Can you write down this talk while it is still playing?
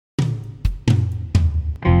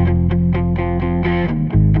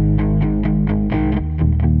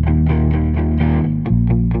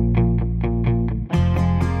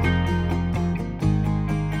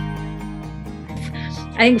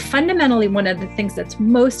I think fundamentally, one of the things that's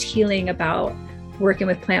most healing about working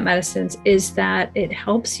with plant medicines is that it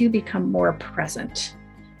helps you become more present.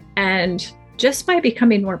 And just by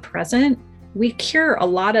becoming more present, we cure a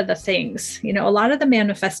lot of the things. A lot of the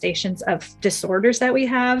manifestations of disorders that we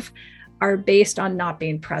have are based on not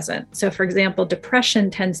being present. So, for example,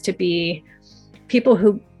 depression tends to be people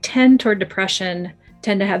who tend toward depression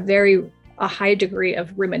tend to have a high degree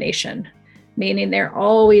of rumination, meaning they're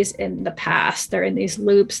always in the past. They're in these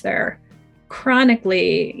loops. They're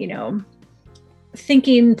chronically,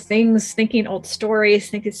 thinking things, thinking old stories,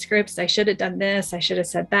 thinking scripts. I should have done this. I should have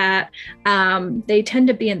said that. They tend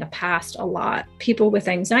to be in the past a lot. People with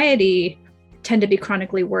anxiety tend to be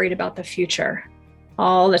chronically worried about the future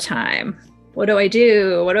all the time. What do I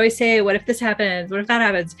do? What do I say? What if this happens? What if that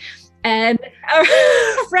happens? And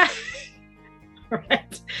right.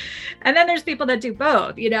 And then there's people that do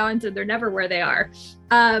both, and so they're never where they are.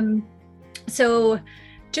 So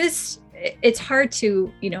just, it's hard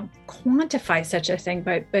to, quantify such a thing,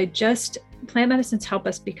 but just plant medicines help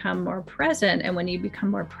us become more present. And when you become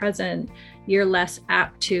more present, you're less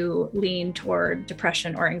apt to lean toward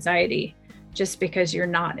depression or anxiety, just because you're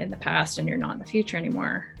not in the past and you're not in the future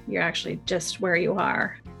anymore. You're actually just where you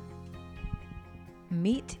are.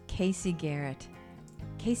 Meet Casey Garrett.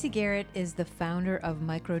 Casey Garrett is the founder of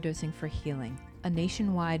Microdosing for Healing, a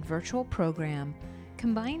nationwide virtual program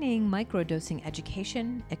combining microdosing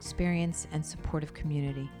education, experience, and supportive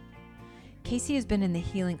community. Casey has been in the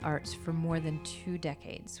healing arts for more than 2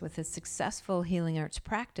 decades with a successful healing arts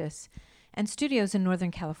practice and studios in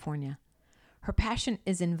Northern California. Her passion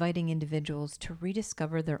is inviting individuals to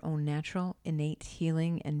rediscover their own natural, innate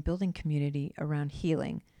healing and building community around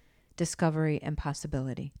healing, discovery, and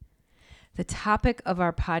possibility. The topic of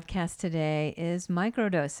our podcast today is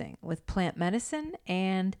microdosing with plant medicine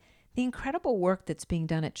and the incredible work that's being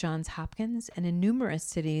done at Johns Hopkins and in numerous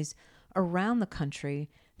cities around the country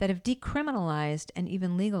that have decriminalized and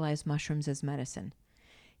even legalized mushrooms as medicine.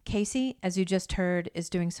 Casey, as you just heard, is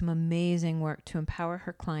doing some amazing work to empower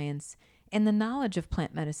her clients in the knowledge of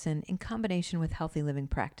plant medicine in combination with healthy living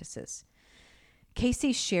practices.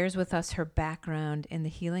 Casey shares with us her background in the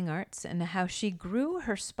healing arts and how she grew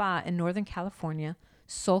her spa in Northern California,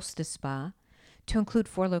 Solstice Spa, to include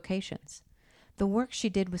 4 locations. The work she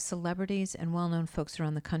did with celebrities and well-known folks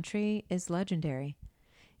around the country is legendary.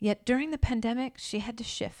 Yet during the pandemic, she had to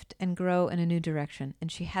shift and grow in a new direction,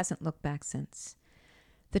 and she hasn't looked back since.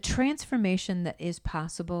 The transformation that is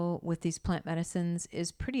possible with these plant medicines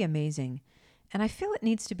is pretty amazing, and I feel it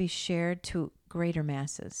needs to be shared to greater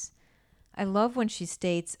masses. I love when she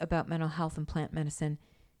states about mental health and plant medicine,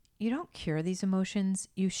 you don't cure these emotions,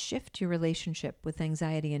 you shift your relationship with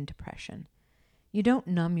anxiety and depression. You don't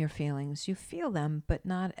numb your feelings, you feel them, but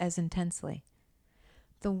not as intensely.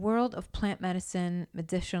 The world of plant medicine,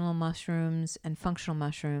 medicinal mushrooms, and functional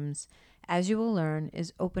mushrooms, as you will learn,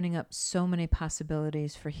 is opening up so many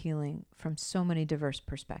possibilities for healing from so many diverse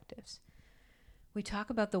perspectives. We talk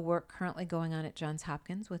about the work currently going on at Johns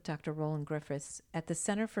Hopkins with Dr. Roland Griffiths at the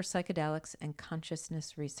Center for Psychedelics and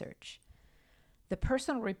Consciousness Research. The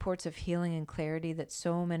personal reports of healing and clarity that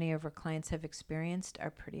so many of our clients have experienced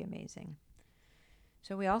are pretty amazing.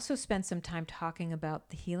 So we also spent some time talking about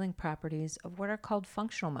the healing properties of what are called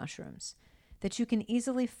functional mushrooms that you can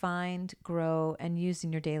easily find, grow, and use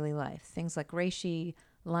in your daily life. Things like reishi,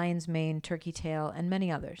 lion's mane, turkey tail, and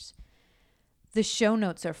many others. The show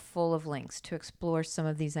notes are full of links to explore some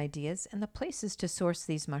of these ideas and the places to source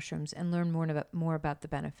these mushrooms and learn more about the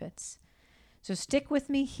benefits. So stick with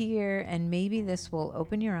me here, and maybe this will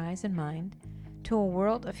open your eyes and mind to a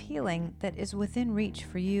world of healing that is within reach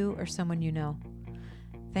for you or someone you know.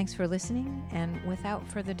 Thanks for listening, and without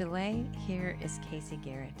further delay, here is Casey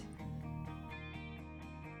Garrett.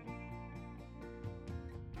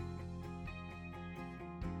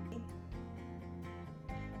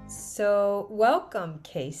 So welcome,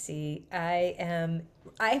 Casey. I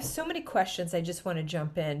have so many questions. I just want to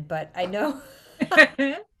jump in, but I know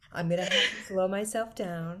I'm going to have to slow myself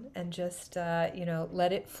down and just,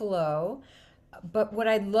 let it flow. But what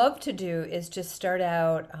I'd love to do is just start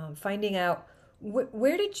out finding out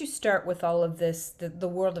where did you start with all of this, the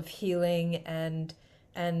world of healing and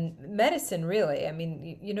medicine, really? I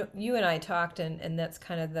mean, you and I talked, and that's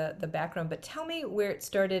kind of the background. But tell me where it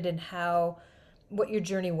started and what your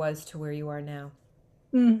journey was to where you are now.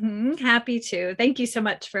 Happy to. Thank you so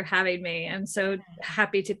much for having me. I'm so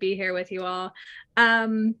happy to be here with you all.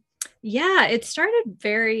 Yeah, it started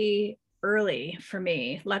very early for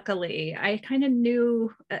me. Luckily, I kind of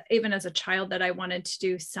knew even as a child that I wanted to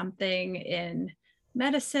do something in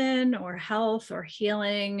medicine or health or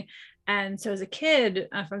healing. And so as a kid,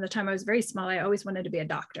 from the time I was very small, I always wanted to be a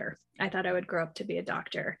doctor. I thought I would grow up to be a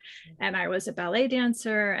doctor. And I was a ballet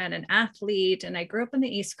dancer and an athlete. And I grew up on the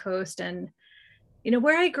East Coast. And,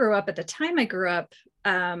 where I grew up at the time I grew up,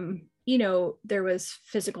 there was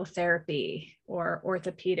physical therapy or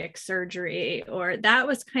orthopedic surgery, or that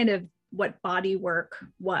was kind of what body work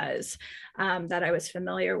was, that I was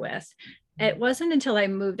familiar with. It wasn't until I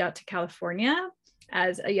moved out to California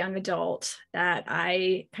as a young adult that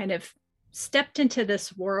I kind of stepped into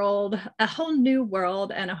this world, a whole new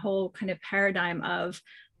world, and a whole kind of paradigm of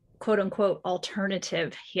quote unquote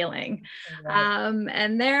alternative healing. Right.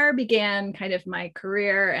 And there began kind of my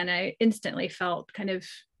career. And I instantly felt kind of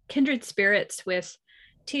kindred spirits with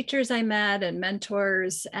teachers I met and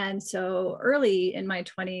mentors. And so early in my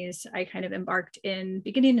 20s, I kind of embarked in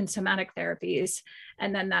beginning in somatic therapies.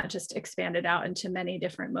 And then that just expanded out into many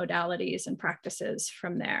different modalities and practices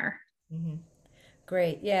from there. Hmm.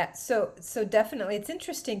 Great. Yeah. So definitely it's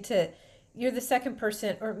interesting you're the second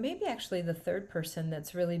person, or maybe actually the third person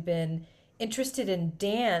that's really been interested in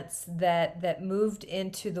dance that moved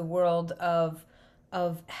into the world of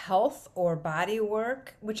health or body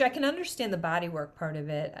work, which I can understand the body work part of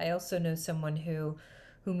it. I also know someone who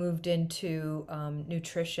moved into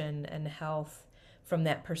nutrition and health from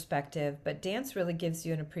that perspective. But dance really gives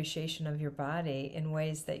you an appreciation of your body in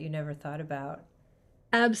ways that you never thought about.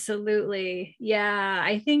 Absolutely. Yeah.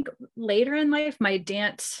 I think later in life, my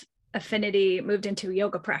dance affinity moved into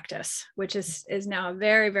yoga practice, which is now a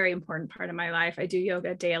very, very important part of my life. I do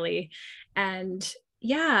yoga daily. And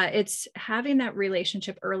yeah, it's having that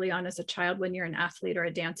relationship early on as a child when you're an athlete or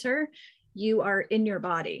a dancer. You are in your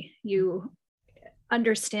body. You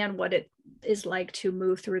understand what it is like to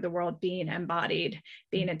move through the world being embodied,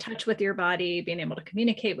 being in touch with your body, being able to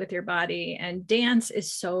communicate with your body. And dance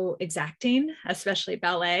is so exacting, especially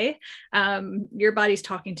ballet. Your body's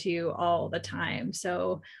talking to you all the time.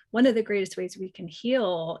 So one of the greatest ways we can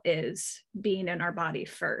heal is being in our body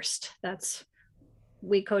first.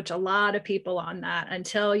 We coach a lot of people on that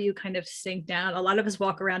until you kind of sink down. A lot of us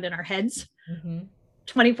walk around in our heads Hmm.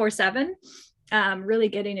 24/7. Really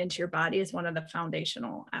getting into your body is one of the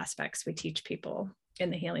foundational aspects we teach people in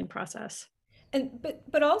the healing process. And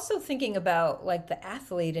but also thinking about like the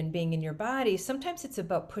athlete and being in your body, sometimes it's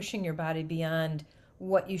about pushing your body beyond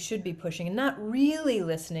what you should be pushing and not really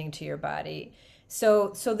listening to your body.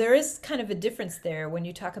 So there is kind of a difference there when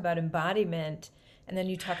you talk about embodiment and then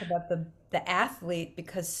you talk about the athlete,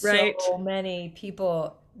 because Right. so many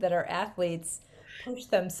people that are athletes push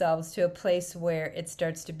themselves to a place where it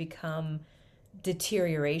starts to become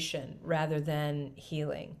deterioration rather than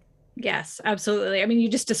healing. Yes, absolutely. I mean, you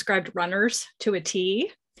just described runners to a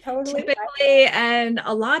T, Totally. typically, and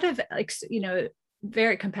a lot of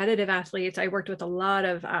very competitive athletes. I worked with a lot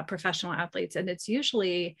of professional athletes, and it's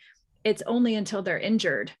only until they're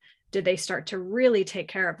injured do they start to really take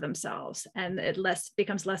care of themselves, and it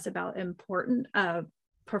becomes less about important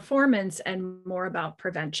performance and more about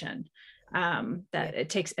prevention. Yeah. That it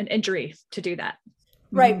takes an injury to do that.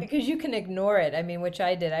 Right, Mhm. because you can ignore it. I mean, which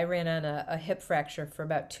I did. I ran on a hip fracture for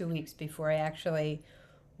about 2 weeks before I actually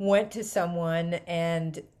went to someone.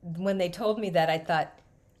 And when they told me that, I thought,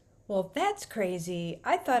 well, that's crazy.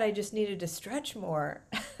 I thought I just needed to stretch more.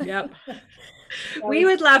 Yep. That We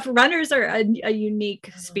was, would laugh. Runners are a unique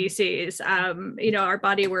species. Our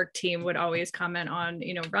body work team would always comment on,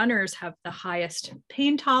 runners have the highest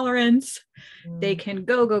pain tolerance. They mm, can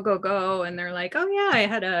go, go, go, go. And they're like, oh yeah, I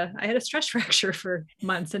had a stress fracture for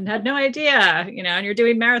months and had no idea, and you're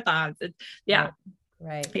doing marathons. Yeah.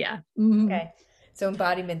 right, right. Yeah. Mhm. Okay. So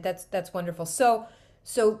embodiment, that's wonderful.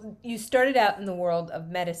 So you started out in the world of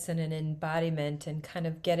medicine and embodiment and kind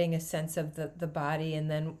of getting a sense of the body, and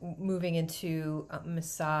then moving into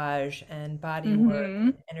massage and body work Mhm.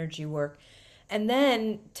 and energy work. And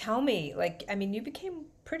then tell me, like, I mean, you became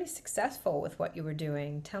pretty successful with what you were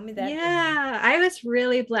doing. Tell me that journey. Yeah, I was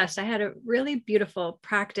really blessed. I had a really beautiful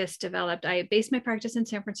practice developed. I based my practice in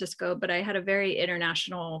San Francisco, but I had a very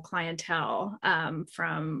international clientele,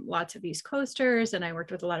 from lots of East Coasters, and I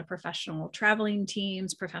worked with a lot of professional traveling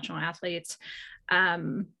teams, professional athletes.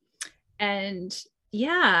 Um, and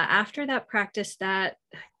yeah, after that practice, that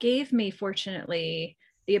gave me, fortunately,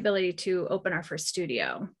 the ability to open our first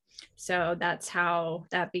studio. So that's how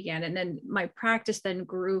that began. And then my practice then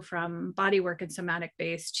grew from body work and somatic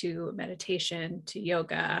base to meditation, to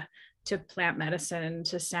yoga, to plant medicine,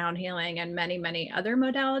 to sound healing, and many, many other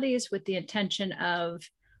modalities, with the intention of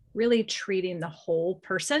really treating the whole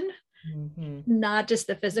person, Hmm. not just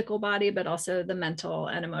the physical body, but also the mental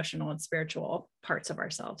and emotional and spiritual parts of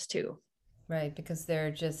ourselves too. Right, because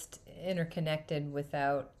they're just interconnected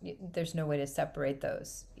without, there's no way to separate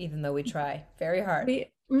those, even though we try very hard. Try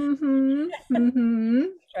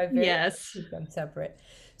very hard to Yes. keep them separate.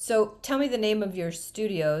 So tell me the name of your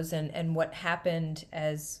studios and what happened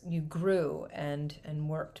as you grew and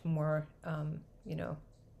worked more, you know.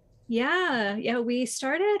 Yeah, I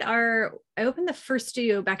opened the first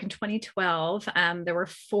studio back in 2012. There were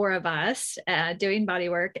four of us doing body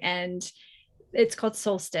work, and it's called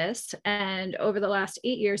Solstice. And over the last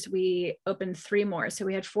 8 years, we opened three more. So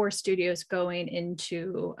we had four studios going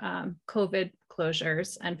into COVID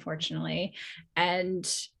closures, unfortunately, and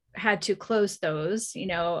had to close those.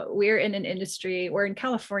 We're in an industry, we're in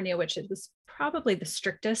California, which is probably the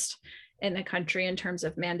strictest in the country in terms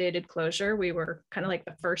of mandated closure. We were kind of like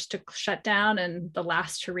the first to shut down and the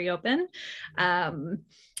last to reopen. And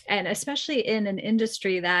especially in an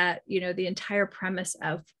industry that, the entire premise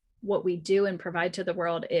of what we do and provide to the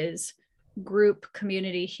world is group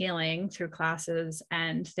community healing through classes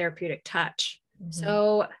and therapeutic touch. Mhm.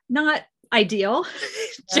 So not ideal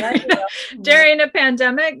Not ideal. during a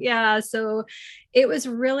pandemic. Yeah. So it was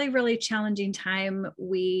really, really challenging time.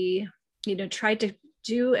 We, tried to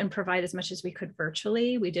do and provide as much as we could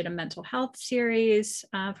virtually. We did a mental health series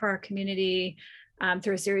for our community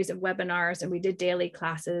through a series of webinars, and we did daily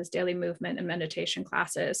classes, daily movement and meditation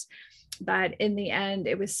classes. But in the end,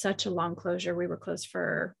 it was such a long closure. We were closed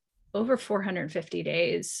for over 450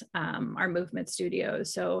 days, our movement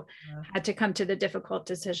studios. So had to come to the difficult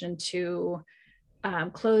decision to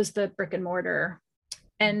close the brick and mortar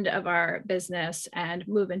end of our business and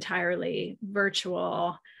move entirely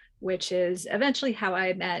virtual, which is eventually how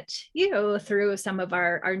I met you through some of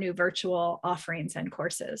our new virtual offerings and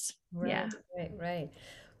courses. Right, Yeah. right, right.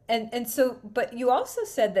 And so, but you also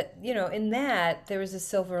said that, in that there was a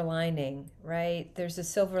silver lining, right? There's a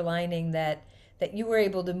silver lining that you were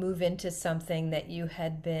able to move into something that you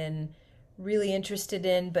had been really interested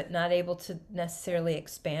in, but not able to necessarily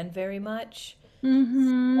expand very much.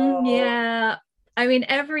 So, Yeah. I mean,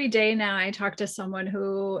 every day now I talk to someone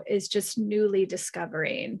who is just newly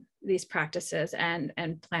discovering these practices and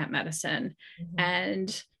plant medicine. mhm,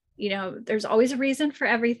 And, there's always a reason for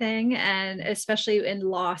everything. And especially in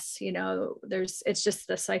loss, it's just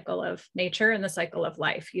the cycle of nature and the cycle of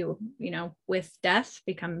life. With death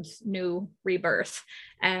becomes new rebirth.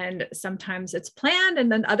 And sometimes it's planned,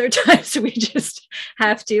 and then other times we just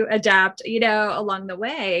have to adapt, along the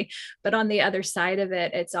way. But on the other side of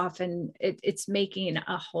it, it's often it's making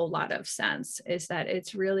a whole lot of sense, is that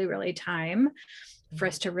it's really, really time for mhm,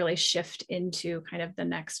 us to really shift into kind of the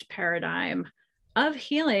next paradigm of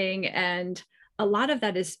healing. And a lot of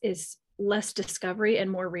that is less discovery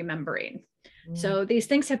and more remembering. mhm. So these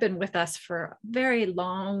things have been with us for a very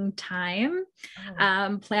long time.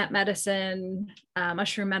 Oh, Plant medicine,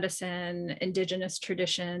 mushroom medicine, indigenous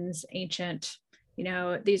traditions, ancient,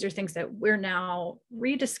 these are things that we're now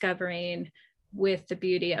rediscovering with the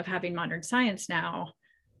beauty of having modern science now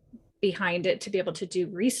behind it to be able to do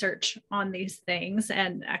research on these things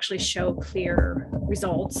and actually show clear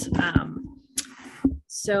results.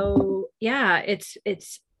 So yeah, it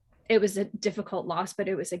was a difficult loss, but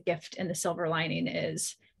it was a gift. And the silver lining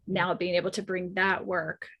is now being able to bring that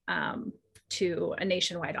work to a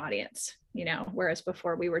nationwide audience, whereas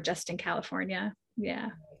before we were just in California. Yeah.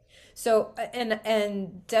 so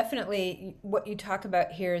and definitely what you talk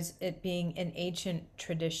about here is it being an ancient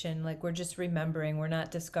tradition. Like we're just remembering, we're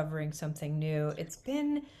not discovering something new. It's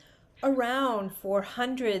been around for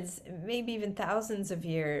hundreds, maybe even thousands of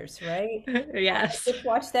years, right? I Yes. just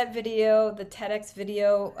watched that video, the TEDx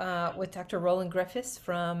video with Dr. Roland Griffiths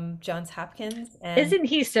from Johns Hopkins, and Isn't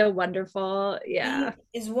he so wonderful? Yeah.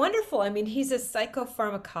 he is wonderful. I mean, he's a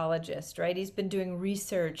psychopharmacologist, right? He's been doing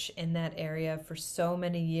research in that area for so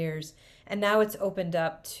many years, and now it's opened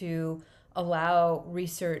up to allow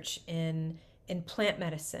research in plant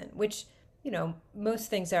medicine, which, most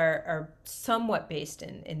things are somewhat based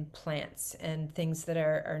in plants and things that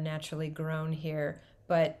are naturally grown here.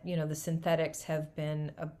 But, the synthetics have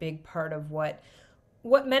been a big part of what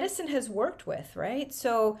medicine has worked with, right?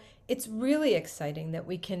 So it's really exciting that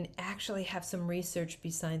we can actually have some research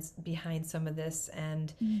besides behind some of this. And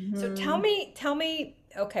so Mhm. tell me,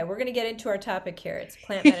 okay, we're going to get into our topic here. It's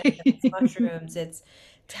plant medicine, it's mushrooms, it's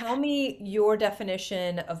tell me your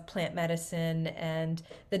definition of plant medicine and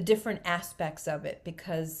the different aspects of it,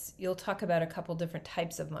 because you'll talk about a couple different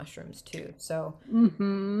types of mushrooms too. So,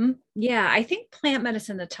 Yeah, I think plant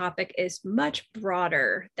medicine, the topic is much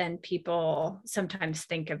broader than people sometimes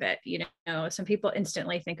think of it. Some people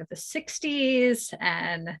instantly think of the 60s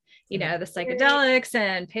and, and the the theory, psychedelics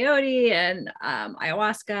and peyote and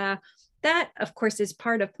ayahuasca. that of course is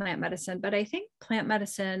part of plant medicine, but I think plant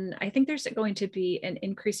medicine, I think there's going to be an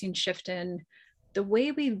increasing shift in the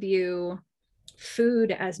way we view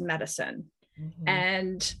food as medicine, Hmm.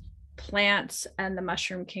 and plants and the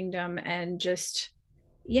mushroom kingdom, and just,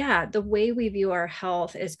 yeah, the way we view our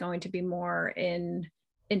health is going to be more in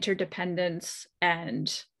interdependence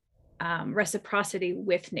and reciprocity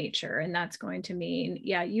with nature. And that's going to mean,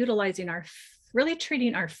 yeah, utilizing really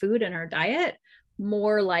treating our food and our diet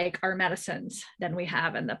more like our medicines than we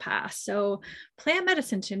have in the past. So, plant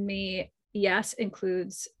medicine to me, yes,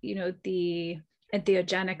 includes, the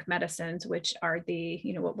entheogenic medicines, which are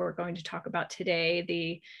what we're going to talk about today,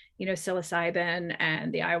 the, psilocybin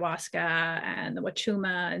and the ayahuasca and the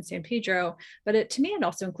wachuma and San Pedro. But to me, it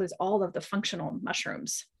also includes all of the functional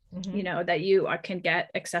mushrooms, Hmm. that you can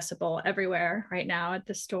get accessible everywhere right now at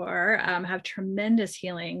the store, have tremendous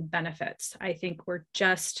healing benefits. I think we're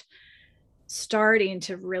just starting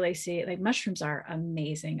to really see, like, mushrooms are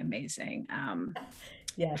amazing, amazing,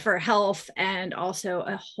 Yes. for health, and also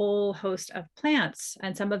a whole host of plants.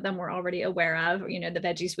 And some of them we're already aware of, the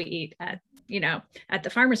veggies we eat at the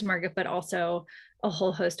farmer's market, but also a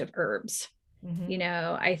whole host of herbs. Hmm.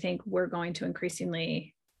 I think we're going to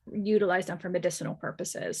increasingly utilize them for medicinal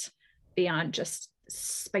purposes beyond just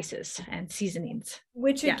spices and seasonings.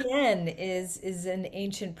 Which Yeah. again is an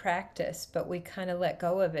ancient practice, but we kind of let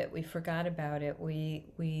go of it. We forgot about it.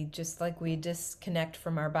 We just like we disconnect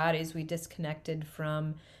from our bodies, we disconnected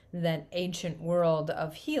from that ancient world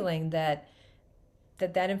of healing that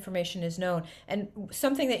information is known. And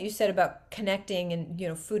something that you said about connecting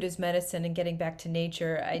and food is medicine and getting back to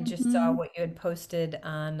nature. I just saw Mm-hmm. what you had posted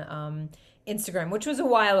on Instagram, which was a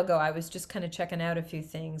while ago. I was just kind of checking out a few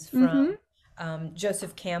things from Mm-hmm.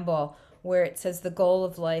 Joseph Campbell, where it says the goal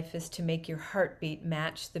of life is to make your heartbeat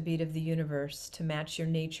match the beat of the universe, to match your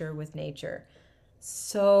nature with nature.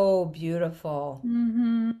 So beautiful.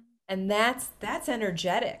 Mm-hmm. And that's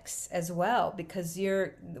energetics as well, because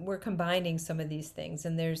we're combining some of these things,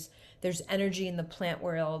 and there's energy in the plant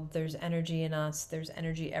world, there's energy in us, there's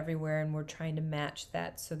energy everywhere, and we're trying to match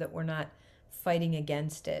that so that we're not fighting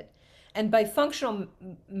against it. And by functional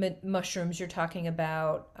mushrooms, you're talking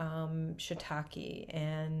about shiitake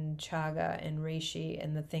and chaga and reishi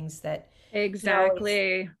and the things that you can always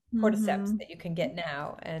Exactly. cordyceps Mm-hmm. that you can get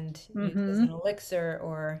now and use as Mm-hmm. an elixir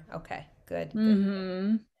or okay, good, good.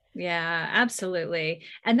 Mm-hmm. Yeah, absolutely.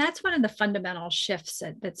 And that's one of the fundamental shifts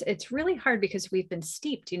that's it's really hard because we've been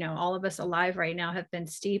steeped, all of us alive right now have been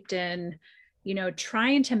steeped in,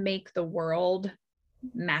 trying to make the world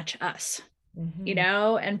match us, Hmm.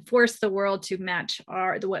 and force the world to match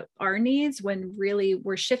what our needs, when really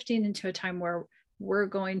we're shifting into a time where we're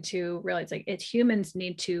going to realize, like, it's humans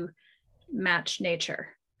need to match nature,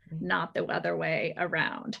 not the other way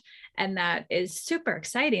around. And that is super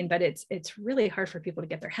exciting, but it's really hard for people to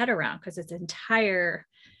get their head around, because it's an entire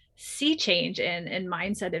sea change in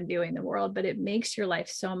mindset and viewing the world. But it makes your life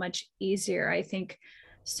so much easier. I think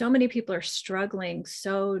so many people are struggling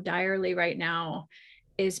so direly right now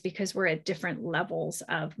is because we're at different levels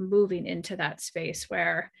of moving into that space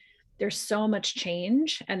where there's so much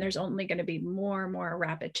change, and there's only going to be more and more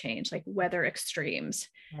rapid change, like weather extremes,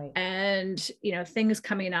 Right. and things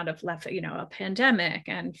coming out of left, a pandemic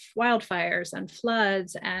and wildfires and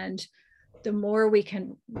floods. And the more we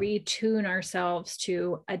can retune ourselves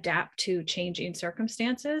to adapt to changing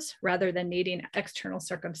circumstances rather than needing external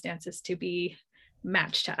circumstances to be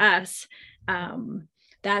matched to us, um,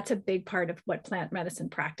 that's a big part of what plant medicine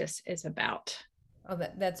practice is about. Oh,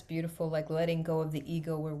 that's beautiful. Like letting go of the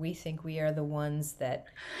ego where we think we are the ones that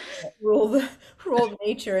rule rule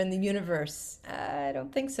nature and the universe. I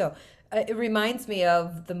don't think so. It reminds me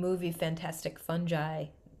of the movie Fantastic Fungi,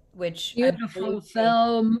 which I believe Beautiful came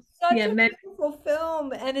film. such Yeah, a man. beautiful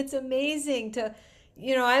film, and it's amazing to,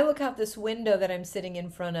 I look out this window that I'm sitting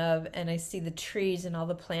in front of, and I see the trees and all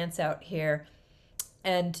the plants out here.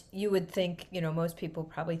 And you would think, most people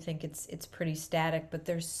probably think it's pretty static, but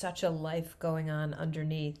there's such a life going on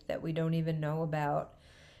underneath that we don't even know about,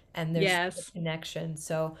 and there's such a Yes. connection.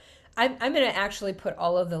 So I'm going to actually put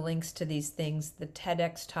all of the links to these things, the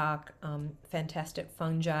TEDx talk, Fantastic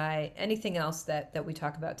Fungi, anything else that we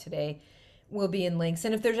talk about today will be in links.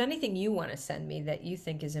 And if there's anything you want to send me that you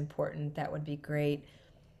think is important, that would be great.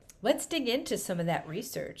 Let's dig into some of that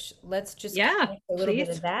research. Let's just Yeah, connect a little bit of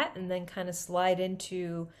please. that and then kind of slide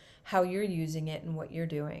into how you're using it and what you're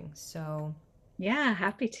doing. So Yeah,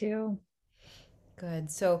 happy to.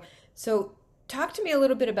 good. So talk to me a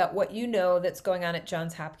little bit about what you know that's going on at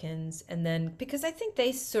Johns Hopkins, and then because I think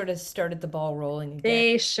they sort of started the ball rolling again.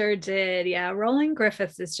 They sure did. Yeah. Roland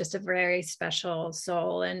Griffiths is just a very special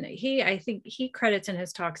soul. And I think he credits in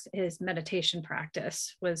his talks, his meditation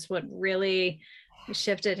practice was what really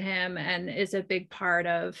shifted him and is a big part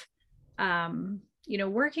of,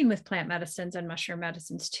 working with plant medicines and mushroom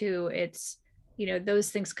medicines too. It's, those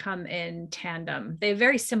things come in tandem. They have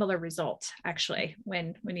very similar results, actually,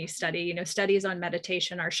 when you study. Studies on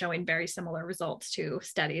meditation are showing very similar results to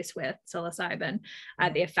studies with psilocybin,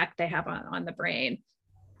 the effect they have on the brain.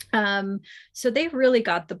 So they really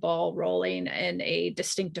got the ball rolling in a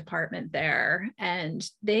distinct department there. And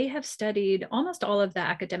they have studied, almost all of the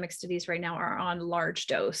academic studies right now are on large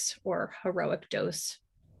dose or heroic dose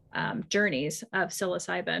journeys of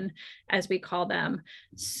psilocybin, as we call them,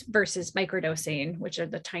 versus microdosing, which are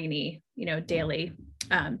the tiny, daily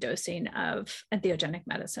dosing of entheogenic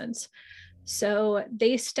medicines. So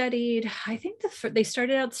they studied, I think they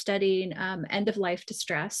started out studying end of life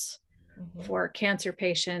distress for cancer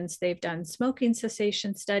patients. They've done smoking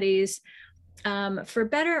cessation studies. For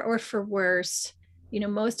better or for worse,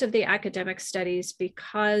 most of the academic studies,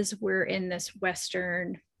 because we're in this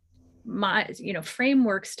Western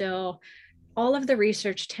framework still, all of the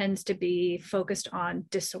research tends to be focused on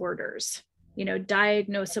disorders,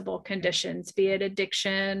 diagnosable conditions, be it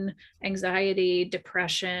addiction, anxiety,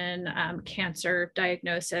 depression, cancer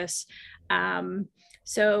diagnosis.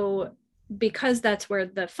 So because that's where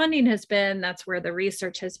the funding has been, that's where the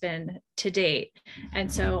research has been to date.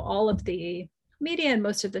 And so all of the media and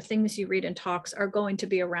most of the things you read in talks are going to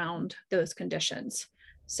be around those conditions.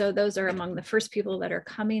 So those are among the first people that are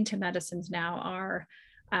coming to medicines now are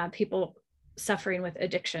people suffering with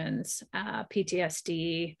addictions,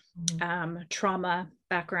 PTSD, trauma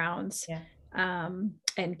backgrounds,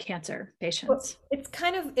 and cancer patients.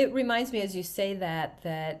 Well, it reminds me as you say that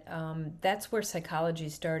that's where psychology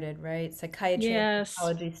started, right? Psychiatry and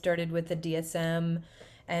psychology started with the DSM,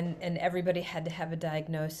 and everybody had to have a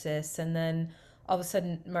diagnosis. And then all of a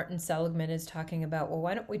sudden, Martin Seligman is talking about, well,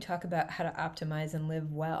 why don't we talk about how to optimize and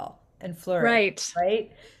live well and flourish,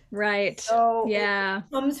 Right. So yeah,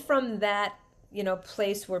 it comes from that,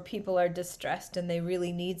 place where people are distressed and they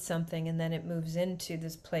really need something, and then it moves into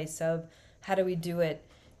this place of how do we do it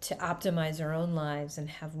to optimize our own lives and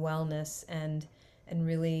have wellness and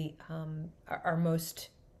really our most,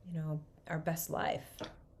 our best life.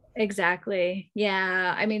 exactly.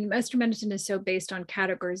 Yeah. I mean, Western medicine is so based on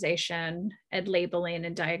categorization and labeling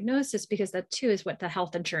and diagnosis because that too is what the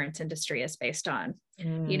health insurance industry is based on.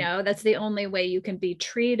 That's the only way you can be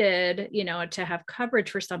treated, to have coverage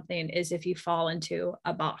for something is if you fall into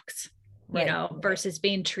a box, versus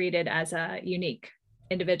being treated as a unique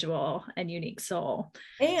individual and unique soul.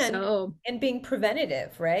 And being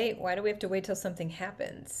preventative, right? Why do we have to wait till something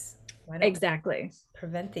happens? Why don't exactly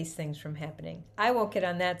prevent these things from happening? I won't get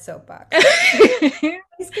on that soapbox.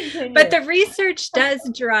 But the research does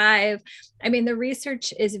drive. I mean, the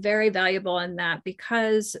research is very valuable in that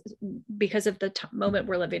because of the moment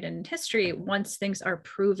we're living in history, once things are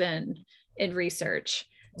proven in research,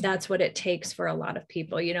 that's what it takes for a lot of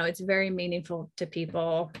people. It's very meaningful to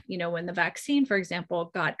people. When the vaccine, for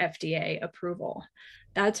example, got FDA approval,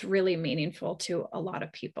 that's really meaningful to a lot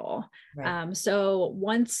of people. Right. So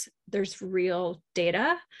once there's real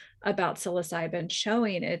data about psilocybin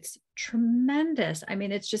showing it's tremendous. I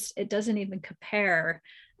mean, it doesn't even compare.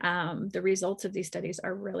 The results of these studies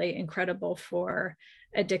are really incredible for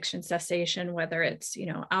addiction cessation, whether it's,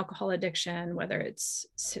 alcohol addiction, whether it's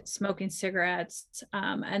smoking cigarettes,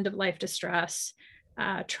 end of life distress,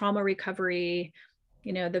 trauma recovery.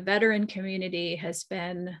 The veteran community has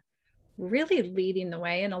been really leading the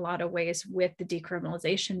way in a lot of ways with the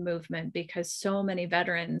decriminalization movement because so many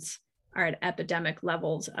veterans are at epidemic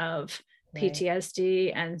levels of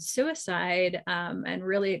PTSD and suicide, and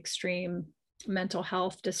really extreme mental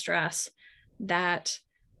health distress, that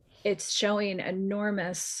it's showing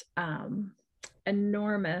enormous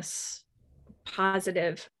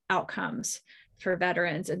positive outcomes for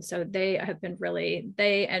veterans. And so they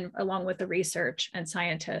and along with the research and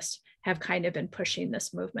scientists have kind of been pushing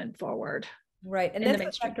this movement forward. Right. And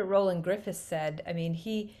that's what Dr. Roland Griffiths said. I mean,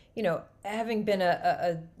 he, having been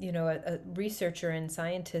a researcher and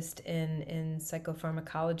scientist in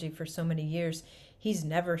psychopharmacology for so many years, he's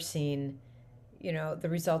never seen, the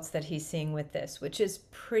results that he's seeing with this, which is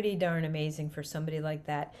pretty darn amazing for somebody like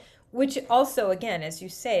that. Which also, again, as you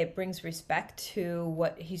say, it brings respect to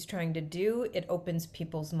what he's trying to do. It opens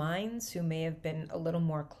people's minds who may have been a little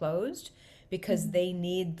more closed because they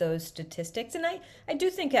need those statistics. And I do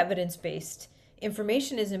think evidence-based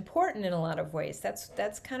information is important in a lot of ways.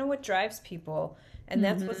 That's kind of what drives people, and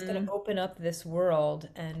that's what's going to open up this world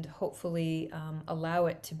and hopefully allow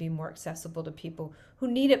it to be more accessible to people who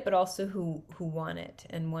need it, but also who want it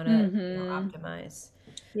and want to optimize.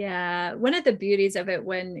 Yeah, one of the beauties of it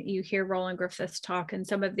when you hear Roland Griffiths talk and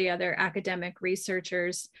some of the other academic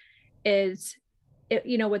researchers is,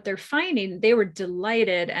 what they're finding. They were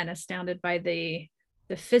delighted and astounded by the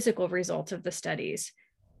physical results of the studies.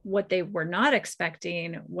 What they were not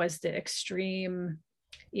expecting was the extreme,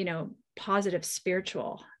 positive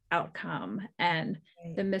spiritual outcome and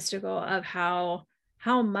the mystical of how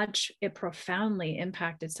much it profoundly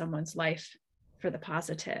impacted someone's life for the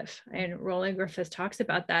positive. And Roland Griffiths talks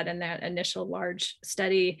about that in that initial large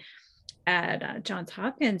study at Johns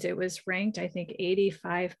Hopkins. It was ranked, I think,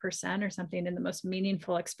 85% or something in the most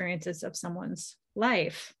meaningful experiences of someone's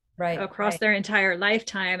life across their entire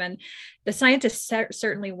lifetime. And the scientists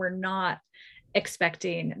certainly were not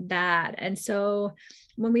expecting that. And so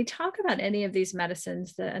when we talk about any of these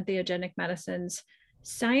medicines, the entheogenic medicines,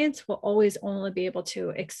 science will always only be able to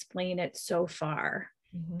explain it so far,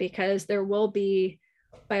 because there will be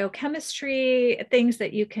biochemistry, things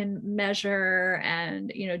that you can measure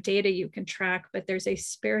and, data you can track, but there's a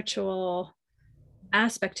spiritual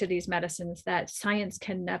aspect to these medicines that science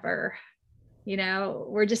can never,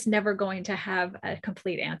 we're just never going to have a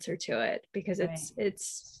complete answer to it because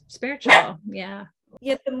it's spiritual. Yeah.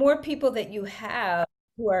 Yet the more people that you have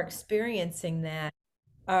who are experiencing that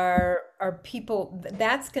are people,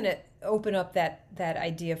 that's going to open up that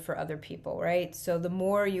idea for other people, right? So the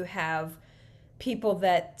more you have people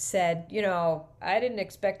that said, I didn't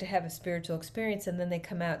expect to have a spiritual experience, and then they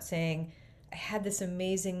come out saying, I had this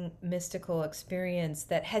amazing mystical experience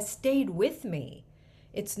that has stayed with me.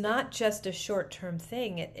 It's not just a short-term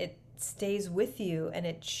thing. It stays with you, and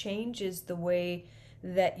it changes the way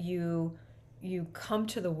that you come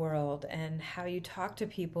to the world and how you talk to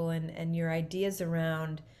people and your ideas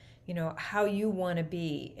around, how you want to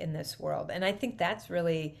be in this world. And I think that's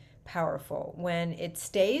really powerful when it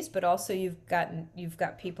stays, but also you've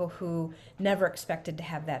got people who never expected to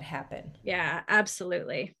have that happen. Yeah,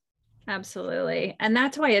 absolutely. Absolutely. And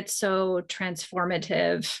that's why it's so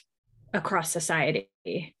transformative across society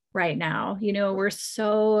right now. We're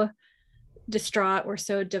so distraught, we're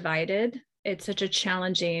so divided. It's such a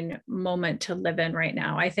challenging moment to live in right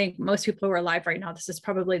now. I think most people who are alive right now, this is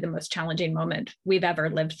probably the most challenging moment we've ever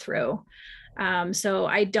lived through. So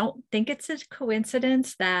I don't think it's a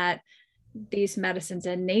coincidence that these medicines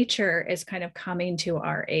and nature is kind of coming to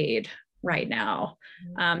our aid right now,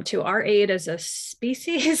 to our aid as a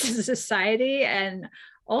species, as a society, and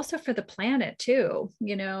also for the planet too.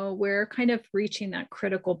 We're kind of reaching that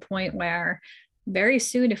critical point where very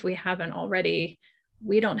soon, if we haven't already,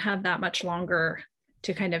 we don't have that much longer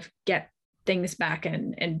to kind of get things back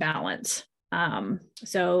in balance.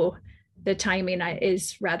 So the timing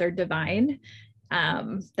is rather divine,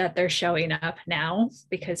 that they're showing up now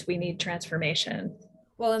because we need transformation.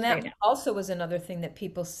 Well, and that also was another thing that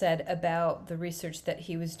people said about the research that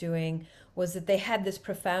he was doing, was that they had this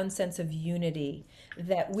profound sense of unity,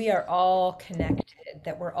 that we are all connected,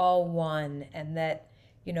 that we're all one, and that,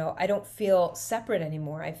 I don't feel separate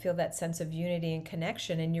anymore. I feel that sense of unity and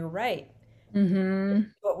connection. And you're right.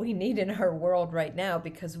 What we need in our world right now,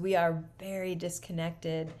 because we are very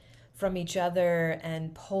disconnected from each other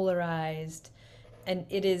and polarized. And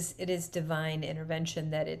it is divine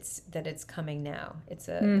intervention that it's coming now. It's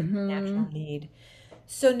a natural need.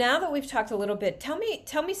 So now that we've talked a little bit, tell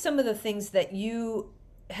me some of the things that you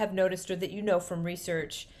have noticed or that from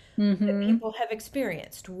research that people have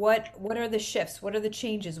experienced. What are the shifts? What are the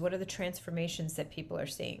changes? What are the transformations that people are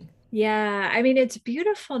seeing? Yeah, I mean, it's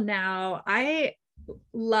beautiful now. I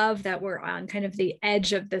love that we're on kind of the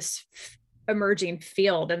edge of this emerging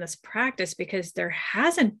field and this practice, because there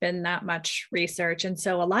hasn't been that much research. And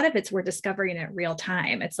so a lot of we're discovering it real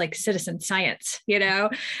time. It's like citizen science,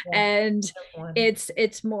 and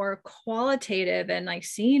it's more qualitative and like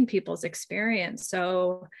seeing people's experience.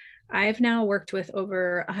 So I've now worked with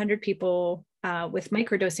over 100 people with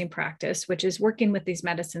microdosing practice, which is working with these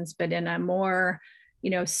medicines, but in a more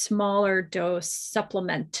smaller dose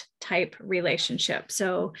supplement type relationship.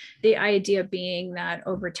 So the idea being that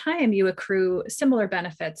over time you accrue similar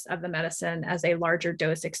benefits of the medicine as a larger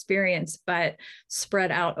dose experience, but spread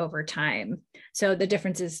out over time. So the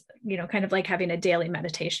difference is, kind of like having a daily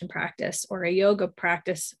meditation practice or a yoga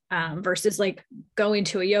practice versus like going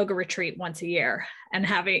to a yoga retreat once a year and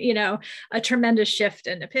having, a tremendous shift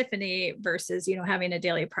and epiphany versus, having a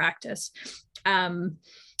daily practice.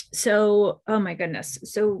 So, oh my goodness.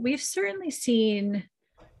 So we've certainly seen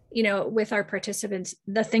with our participants,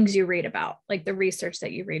 the things you read about, like the research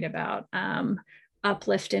that you read about,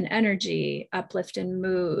 uplift in energy, uplift in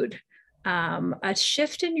mood, a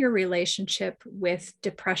shift in your relationship with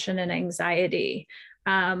depression and anxiety.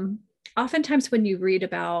 Oftentimes when you read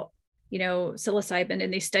about, psilocybin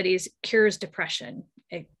in these studies cures depression,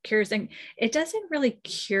 it cures, and it doesn't really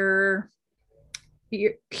cure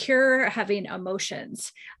having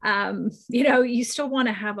emotions. You still want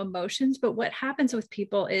to have emotions, but what happens with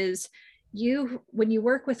people is when you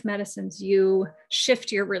work with medicines, you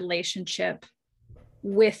shift your relationship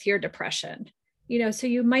with your depression. So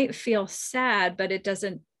you might feel sad, but it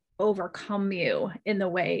doesn't overcome you in the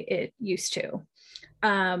way it used to.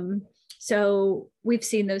 So we've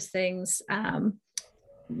seen those things.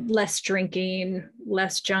 Less drinking,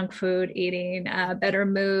 less junk food eating, better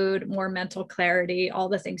mood, more mental clarity, all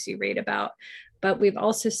the things you read about. But we've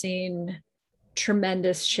also seen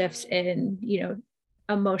tremendous shifts in,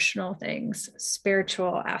 emotional things,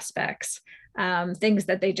 spiritual aspects, things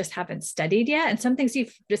that they just haven't studied yet, and some things you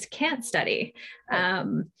just can't study.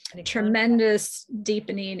 Tremendous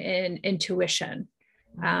deepening in intuition,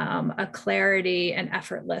 a clarity and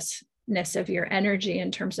effortlessness of your energy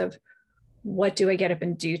in terms of, what do I get up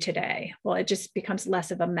and do today? Well, it just becomes less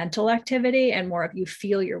of a mental activity and more of you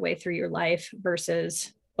feel your way through your life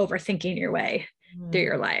versus overthinking your way through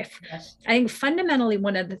your life. Yes. I think fundamentally,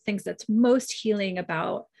 one of the things that's most healing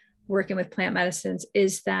about working with plant medicines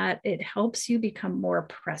is that it helps you become more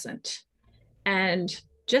present. And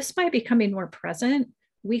just by becoming more present,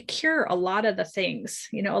 we cure a lot of the things,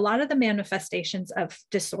 a lot of the manifestations of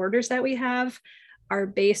disorders that we have are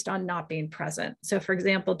based on not being present. So for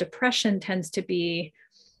example, depression tends to be,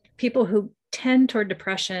 people who tend toward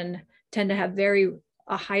depression tend to have a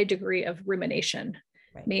high degree of rumination,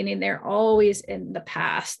 right? Meaning they're always in the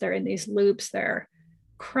past. They're in these loops. They're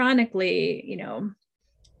chronically,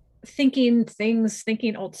 thinking things,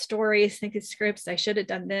 thinking old stories, thinking scripts. I should have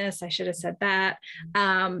done this. I should have said that.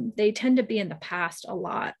 They tend to be in the past a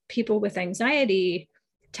lot. People with anxiety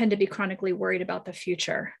tend to be chronically worried about the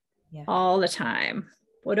future. Yeah. All the time.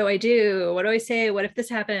 What do I do? What do I say? What if this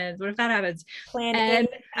happens? What if that happens? Plan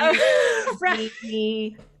A,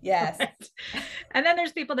 B, yes. Right. And then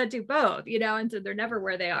there's people that do both, and so they're never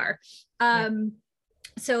where they are.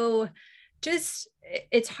 So just,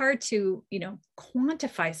 it's hard to,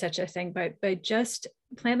 quantify such a thing, but just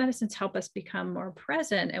plant medicines help us become more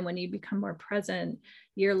present. And when you become more present,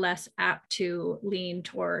 you're less apt to lean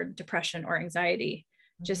toward depression or anxiety.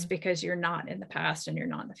 Just because you're not in the past and you're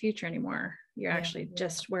not in the future anymore. You're actually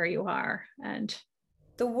just where you are. And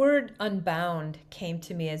the word unbound came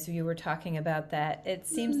to me as you were talking about that. It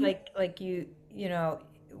seems like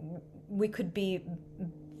we could be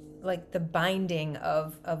like the binding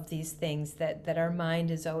of these things that our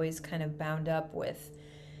mind is always kind of bound up with,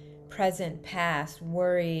 present, past,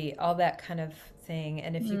 worry, all that kind of thing.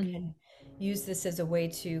 And if you can use this as a way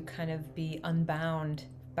to kind of be unbound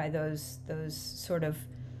by those sort of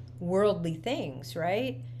worldly things,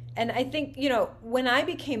 right? And I think, when I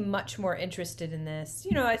became much more interested in this,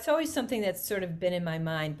 it's always something that's sort of been in my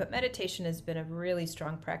mind, but meditation has been a really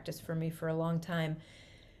strong practice for me for a long time.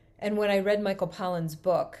 And when I read Michael Pollan's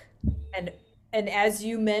book, and as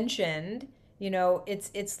you mentioned,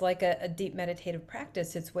 it's like a deep meditative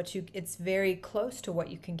practice. It's very close to what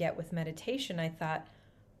you can get with meditation. I thought,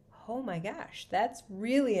 oh my gosh, that's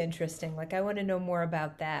really interesting. Like, I want to know more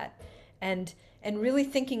about that. And really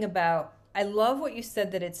thinking about, I love what you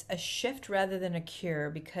said, that it's a shift rather than a cure,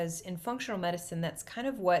 because in functional medicine, that's kind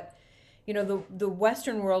of what, the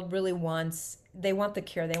Western world really wants. They want the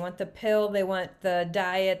cure. They want the pill. They want the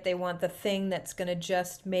diet. They want the thing that's going to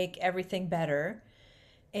just make everything better.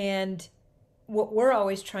 And what we're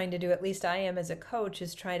always trying to do, at least I am as a coach,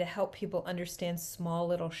 is try to help people understand small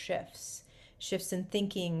little shifts in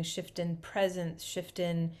thinking, shift in presence, shift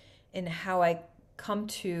in how I come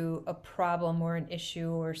to a problem or an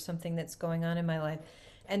issue or something that's going on in my life.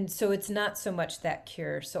 And so it's not so much that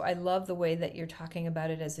cure. So I love the way that you're talking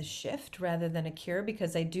about it as a shift rather than a cure,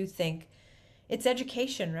 because I do think it's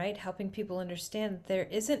education, right? Helping people understand that there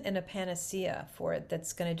isn't a panacea for it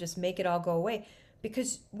that's going to just make it all go away,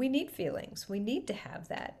 because we need feelings. We need to have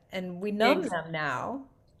that. And we numb them now.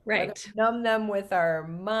 Right. Numb them with our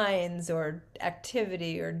minds or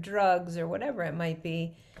activity or drugs or whatever it might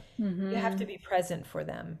be. You have to be present for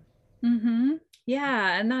them.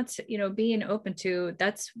 Yeah. And that's, being open to,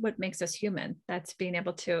 that's what makes us human. That's being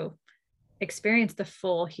able to experience the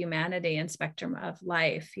full humanity and spectrum of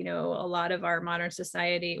life. A lot of our modern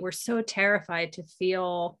society, we're so terrified to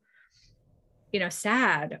feel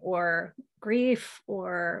sad or grief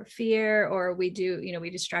or fear, or we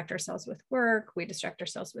distract ourselves with work, we distract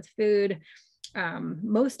ourselves with food.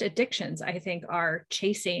 Most addictions, I think, are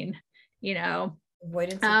chasing,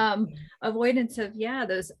 Avoidance avoidance of,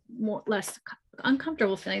 those less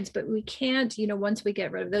uncomfortable feelings. But we can't, once we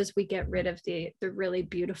get rid of those, we get rid of the really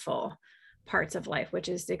beautiful parts of life, which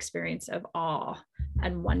is the experience of awe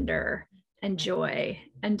and wonder and joy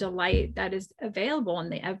and delight that is available in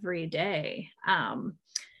the everyday.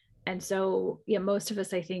 And so, most of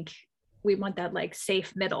us, I think, we want that like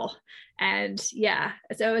safe middle. And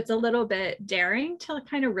so it's a little bit daring to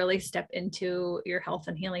kind of really step into your health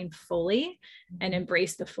and healing fully and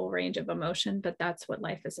embrace the full range of emotion. But that's what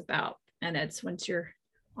life is about. And it's, once you're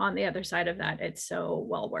on the other side of that, it's so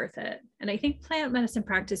well worth it. And I think plant medicine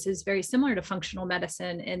practice is very similar to functional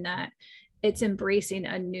medicine in that it's embracing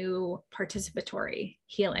a new participatory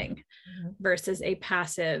healing versus a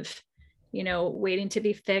passive, waiting to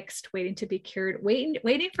be fixed, waiting to be cured,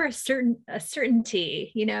 waiting for a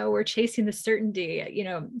certainty. We're chasing the certainty.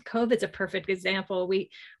 COVID's a perfect example. We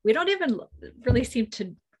don't even really seem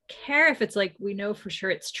to care if it's like, we know for sure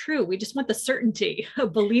it's true. We just want the certainty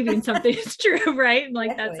of believing something is true, right? And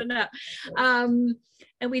like, that's enough. And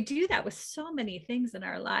we do that with so many things in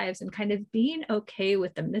our lives, and kind of being okay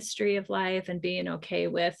with the mystery of life and being okay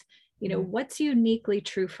with, what's uniquely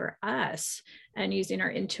true for us, and using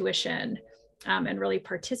our intuition, and really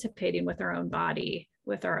participating with our own body,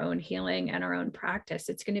 with our own healing and our own practice.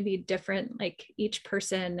 It's going to be different. Like, each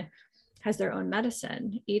person has their own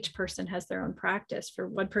medicine. Each person has their own practice. For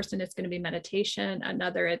one person, it's going to be meditation.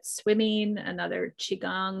 Another, it's swimming. Another,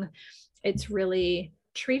 Qigong. It's really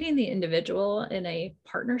treating the individual in a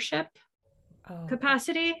partnership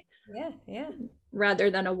capacity.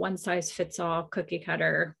 Rather than a one size fits all cookie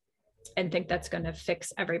cutter, and think that's going to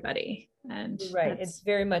fix everybody. And you're right. It's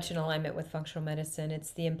very much in alignment with functional medicine.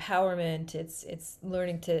 It's the empowerment. It's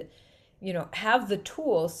learning to, have the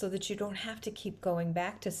tools so that you don't have to keep going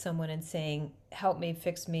back to someone and saying, help me,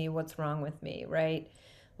 fix me, what's wrong with me, right?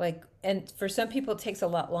 Like, and for some people it takes a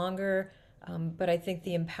lot longer, but I think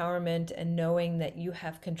the empowerment and knowing that you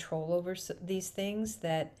have control over these things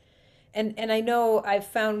that, and I know I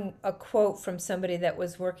found a quote from somebody that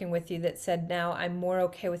was working with you that said, now I'm more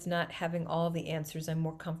okay with not having all the answers. I'm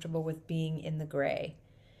more comfortable with being in the gray.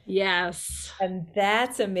 Yes. And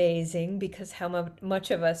that's amazing, because how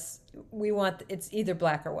much of us, we want, it's either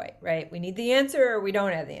black or white, right? We need the answer or we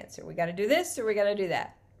don't have the answer. We got to do this or we got to do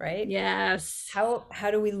that, right? Yes. How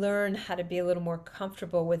do we learn how to be a little more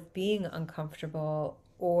comfortable with being uncomfortable,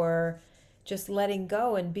 or just letting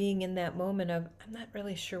go and being in that moment of, I'm not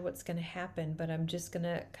really sure what's going to happen, but I'm just going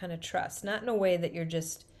to kind of trust, not in a way that you're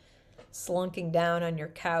just slunking down on your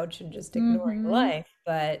couch and just ignoring life,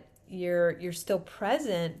 but you're still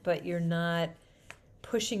present, but you're not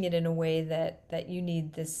pushing it in a way that you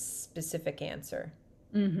need this specific answer.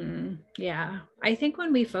 Yeah. I think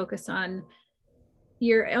when we focus on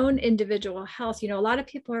your own individual health, a lot of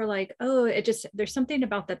people are like, oh, there's something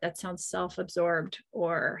about that sounds self-absorbed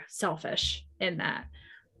or selfish in that.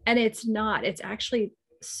 And it's not. It's actually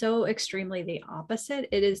so extremely the opposite.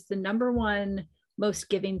 It is the number one most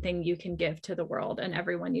giving thing you can give to the world and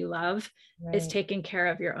everyone you love, is taking care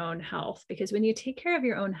of your own health. Because when you take care of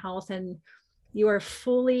your own health and you are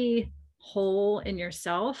fully whole in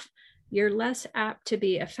yourself, you're less apt to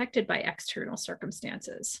be affected by external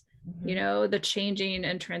circumstances. The changing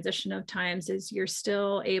and transition of times is, you're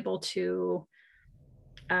still able to,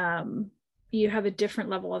 you have a different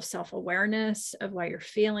level of self-awareness of why you're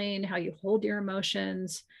feeling, how you hold your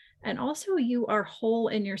emotions. And also, you are whole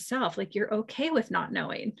in yourself. Like, you're okay with not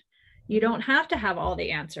knowing. You don't have to have all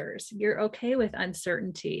the answers. You're okay with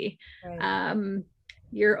uncertainty.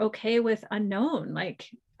 You're okay with unknown. Like,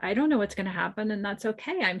 I don't know what's going to happen, and that's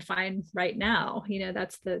okay. I'm fine right now.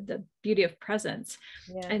 That's the beauty of presence.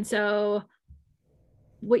 And so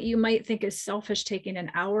what you might think is selfish, taking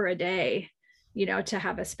an hour a day, to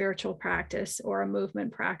have a spiritual practice or a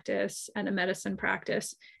movement practice and a medicine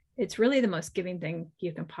practice, it's really the most giving thing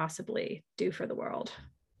you can possibly do for the world.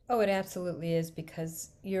 Oh, it absolutely is, because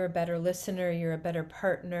you're a better listener, you're a better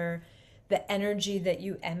partner. The energy that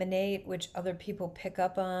you emanate, which other people pick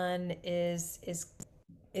up on, is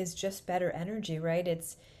just better energy, right?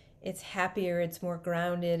 It's happier, it's more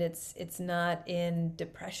grounded, it's not in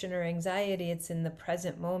depression or anxiety, it's in the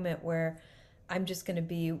present moment where I'm just going to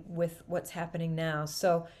be with what's happening now.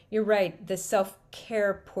 So you're right, the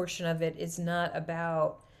self-care portion of it is not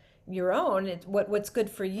about your own. What's good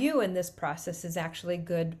for you in this process is actually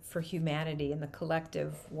good for humanity and the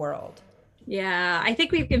collective world. Yeah, I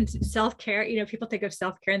think we've given self-care, people think of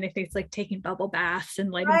self-care and they think it's like taking bubble baths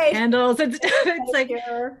and lighting Right. candles and stuff. It's like,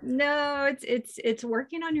 Self-care. no, it's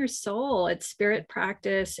working on your soul. It's spirit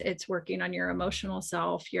practice. It's working on your emotional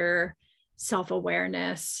self, your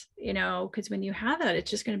self-awareness, because when you have that, it's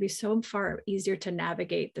just going to be so far easier to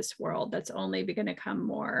navigate this world that's only going to come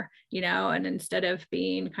more, and instead of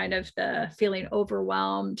being kind of the feeling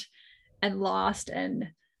overwhelmed and lost and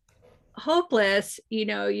hopeless,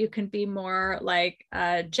 you can be more like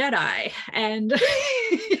a Jedi and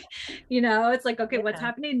it's like, okay, what's Yeah.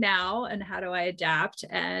 happening now and how do I adapt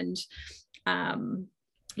and um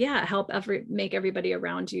help make everybody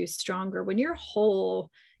around you stronger. When you're whole,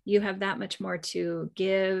 you have that much more to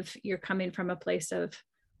give. You're coming from a place of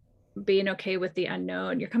being okay with the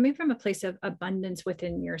unknown. You're coming from a place of abundance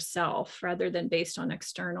within yourself rather than based on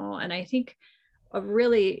external. And I think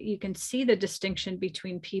really you can see the distinction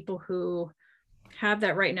between people who have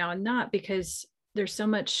that right now and not, because there's so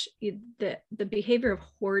much the behavior of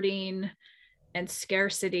hoarding and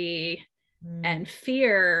scarcity and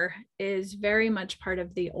fear is very much part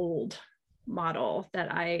of the old model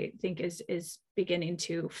that I think is beginning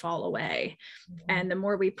to fall away. And the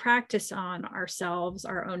more we practice on ourselves,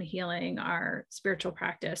 our own healing, our spiritual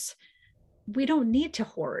practice, we don't need to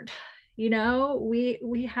hoard.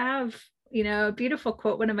 We have a beautiful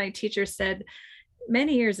quote one of my teachers said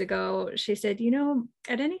many years ago. She said,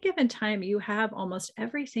 at any given time, you have almost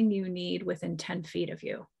everything you need within 10 feet of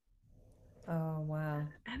you. Oh, wow.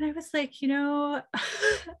 And I was like,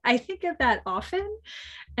 I think of that often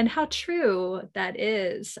and how true that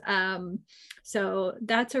is. So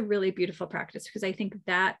that's a really beautiful practice, because I think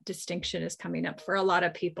that distinction is coming up for a lot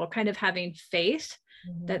of people, kind of having faith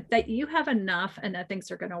that you have enough and that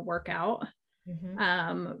things are going to work out.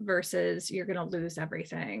 Versus you're going to lose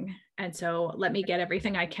everything. And so let me get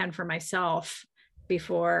everything I can for myself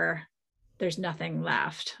before there's nothing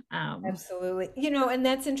left. Absolutely. And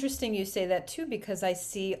that's interesting you say that too, because I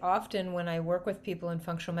see often when I work with people in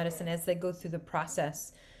functional medicine, as they go through the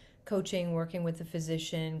process, coaching, working with the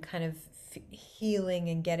physician, kind of healing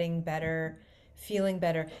and getting better, feeling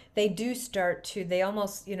better, they do start to, they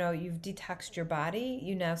almost, you've detoxed your body,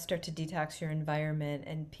 you now start to detox your environment,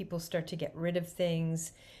 and people start to get rid of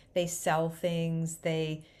things, they sell things,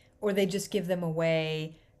 or they just give them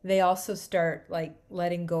away. They also start like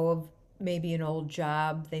letting go of maybe an old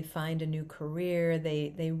job, they find a new career,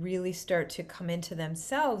 they really start to come into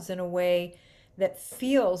themselves in a way that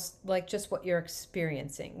feels like just what you're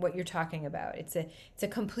experiencing, what you're talking about. It's a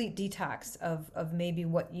complete detox of maybe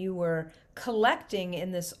what you were collecting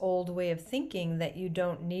in this old way of thinking that you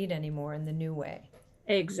don't need anymore in the new way.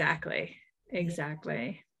 Exactly. Yeah.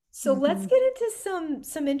 Exactly. So let's get into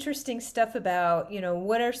some interesting stuff about,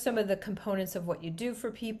 what are some of the components of what you do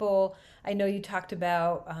for people? I know you talked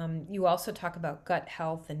about, you also talk about gut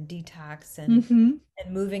health and detox Mm-hmm.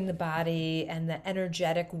 and moving the body and the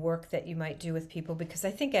energetic work that you might do with people, because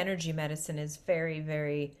I think energy medicine is very,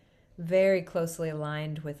 very, very closely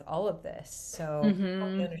aligned with all of this. So help me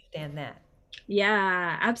Mm-hmm. understand that.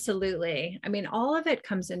 Yeah, absolutely. I mean, all of it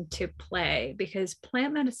comes into play because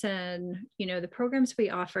plant medicine, the programs we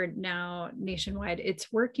offer now nationwide,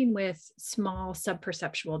 it's working with small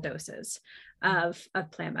subperceptual doses of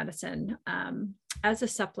plant medicine as a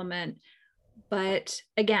supplement. But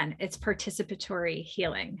again, it's participatory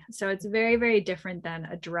healing. So it's very, very different than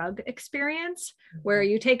a drug experience where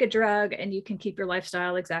Okay. you take a drug and you can keep your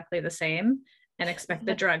lifestyle exactly the same and expect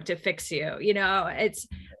the drug to fix you. It's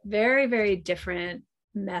very, very different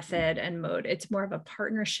method and mode. It's more of a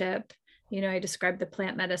partnership. I described the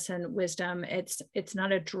plant medicine wisdom. It's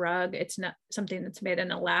not a drug. It's not something that's made in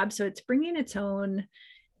a lab. So it's bringing its own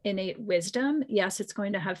innate wisdom. Yes, it's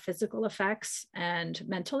going to have physical effects and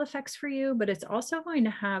mental effects for you, but it's also going to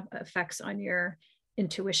have effects on your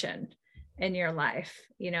intuition in your life,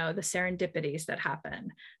 the serendipities that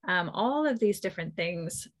happen. All of these different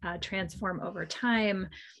things transform over time,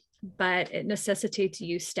 but it necessitates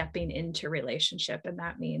you stepping into relationship. And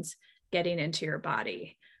that means getting into your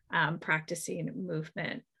body, practicing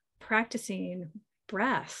movement, practicing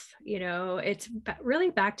breath. It's really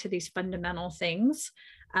back to these fundamental things.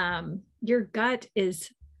 Your gut is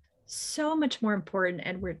so much more important,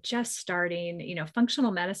 and we're just starting.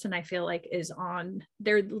 Functional medicine, I feel like,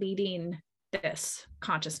 they're leading this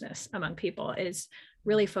consciousness among people, is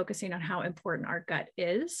really focusing on how important our gut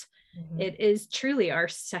is. Mhm. It is truly our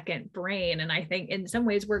second brain, and I think in some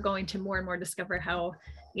ways we're going to more and more discover how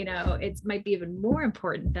it might be even more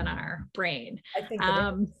important than our brain. I think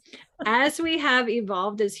it is. As we have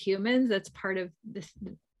evolved as humans, that's part of this.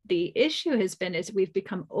 The issue has been is we've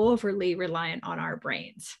become overly reliant on our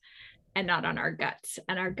brains. and not on our guts.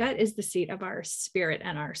 And our gut is the seat of our spirit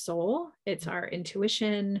and our soul. It's our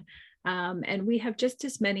intuition. And we have just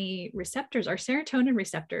as many receptors, our serotonin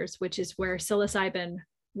receptors, which is where psilocybin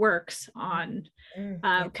works on,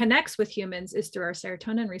 connects with humans, is through our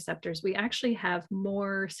serotonin receptors. We actually have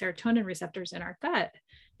more serotonin receptors in our gut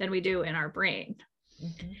than we do in our brain.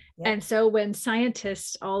 Mm-hmm. Yep. And so when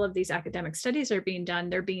scientists, all of these academic studies are being done,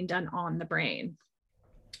 they're being done on the brain.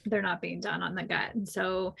 They're not being done on the gut. And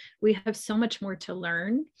so we have so much more to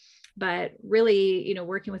learn, but really, you know,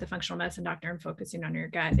 working with a functional medicine doctor and focusing on your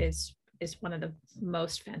gut is one of the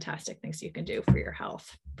most fantastic things you can do for your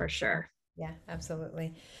health, for sure. Yeah,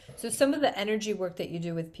 absolutely. So some of the energy work that you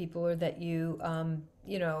do with people, or that you,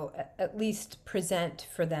 you know, at least present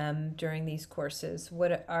for them during these courses,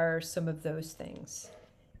 what are some of those things?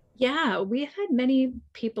 Yeah, we've had many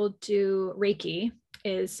people do Reiki,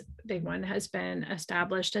 is big one, has been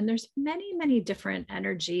established. And there's many different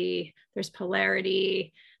energy. There's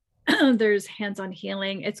polarity. There's hands-on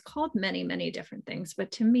healing. It's called many different things,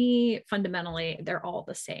 but to me, fundamentally, they're all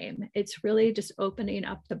the same. It's really just opening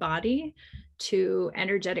up the body to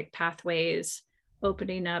energetic pathways,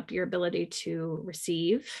 opening up your ability to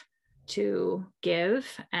receive, to give,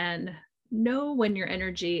 and know when your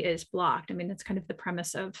energy is blocked. I mean, that's kind of the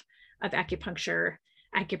premise of acupuncture,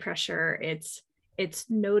 acupressure. It's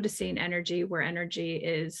noticing energy where energy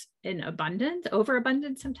is in abundance,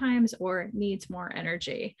 overabundance sometimes, or needs more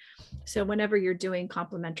energy. So whenever you're doing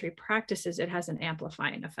complementary practices, it has an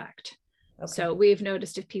amplifying effect. Okay. So we've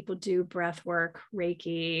noticed if people do breath work,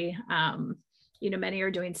 Reiki, you know, many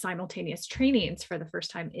are doing simultaneous trainings for the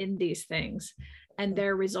first time in these things, and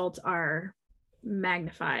their results are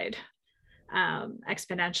magnified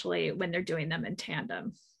exponentially when they're doing them in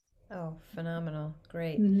tandem. Oh, phenomenal.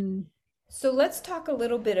 Great. Mm-hmm. So let's talk a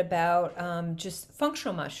little bit about just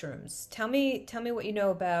functional mushrooms. Tell me what you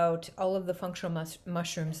know about all of the functional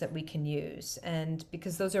mushrooms that we can use, and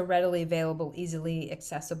because those are readily available, easily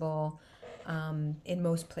accessible in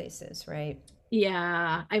most places, right?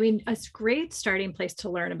 Yeah, I mean, a great starting place to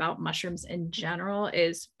learn about mushrooms in general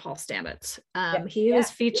is Paul Stamets. He was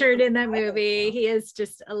featured in that movie. He is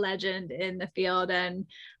just a legend in the field, and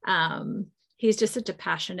he's just such a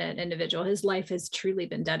passionate individual. His life has truly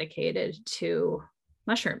been dedicated to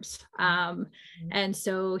mushrooms. And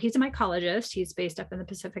so he's a mycologist. He's based up in the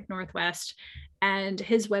Pacific Northwest, and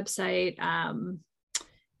his website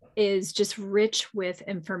is just rich with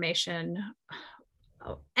information,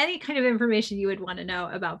 any kind of information you would want to know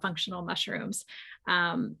about functional mushrooms,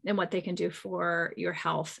 and what they can do for your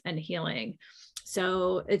health and healing.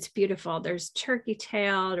 So it's beautiful. There's turkey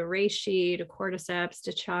tail to reishi to cordyceps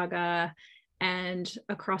to chaga, and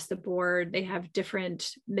across the board, they have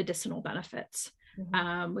different medicinal benefits.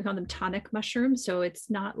 Mm-hmm. We call them tonic mushrooms. So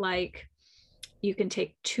it's not like you can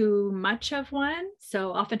take too much of one.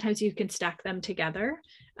 So oftentimes you can stack them together.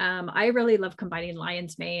 I really love combining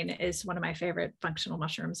lion's mane, is one of my favorite functional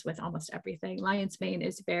mushrooms, with almost everything. Lion's mane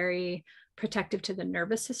is very protective to the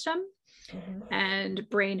nervous system. Mm-hmm. and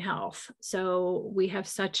brain health. So we have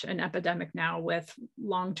such an epidemic now with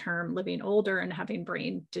long-term living older and having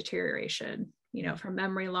brain deterioration, you know, from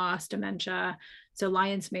memory loss, dementia. So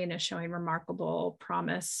lion's mane is showing remarkable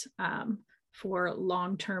promise for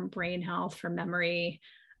long-term brain health, for memory.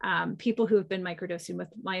 People who have been microdosing with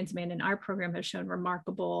lion's mane in our program have shown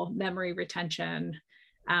remarkable memory retention,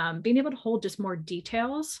 being able to hold just more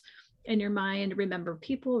details in your mind, remember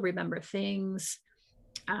people, remember things.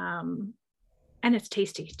 And it's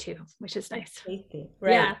tasty too, which is nice. It's tasty,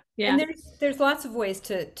 right? Yeah. And there's lots of ways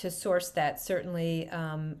to source that. Certainly,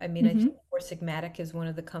 I mean, I think Four Sigmatic is one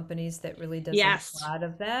of the companies that really does a lot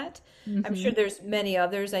of that. I'm sure there's many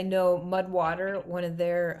others. I know Mudwater, one of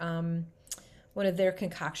their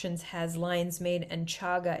concoctions has lion's mane and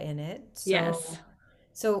chaga in it.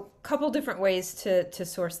 So a couple different ways to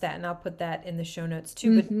source that, and I'll put that in the show notes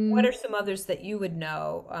too. But what are some others that you would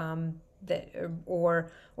know? That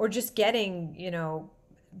or just getting, you know,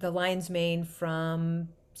 the lion's mane from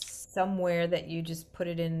somewhere that you just put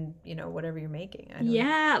it in, you know, whatever you're making.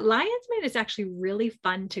 Lion's mane is actually really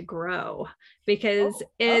fun to grow because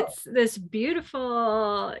it's this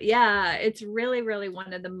beautiful, it's really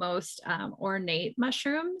one of the most ornate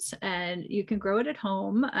mushrooms, and you can grow it at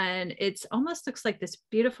home, and it's almost looks like this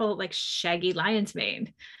beautiful, like shaggy lion's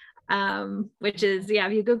mane. Which is,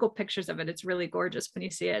 if you Google pictures of it, it's really gorgeous when you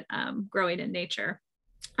see it growing in nature.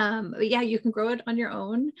 But you can grow it on your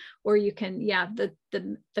own, or you can,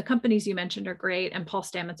 the companies you mentioned are great. And Paul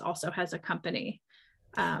Stamets also has a company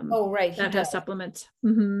um, Oh, right, he that does. has supplements.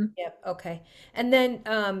 Hmm. Yep. Okay. And then,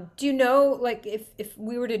 do you know, like, if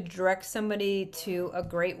we were to direct somebody to a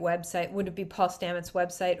great website, would it be Paul Stamets'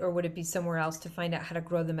 website, or would it be somewhere else to find out how to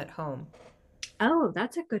grow them at home? Oh,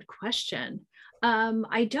 that's a good question.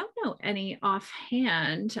 I don't know any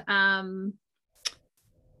offhand.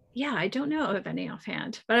 Yeah, I don't know of any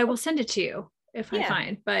offhand, but I will send it to you if I Yeah.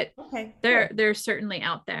 find. But Okay. Good. they're certainly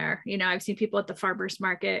out there. I've seen people at the farmers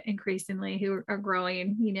market increasingly who are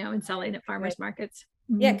growing, and selling at Right. farmers markets.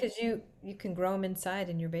 Yeah, Mhm. because you can grow them inside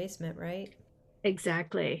in your basement, right?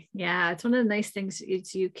 Exactly. Yeah, it's one of the nice things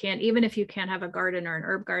is you can't, even if you can't have a garden or an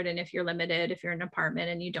herb garden, if you're limited, if you're in an apartment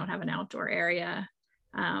and you don't have an outdoor area,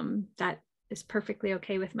 that is perfectly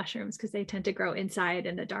okay with mushrooms because they tend to grow inside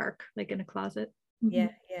in the dark, like in a closet. Yeah,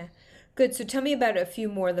 Mhm. yeah. Good. So tell me about a few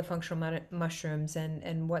more of the functional mushrooms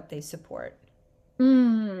and what they support.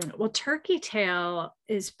 Well, turkey tail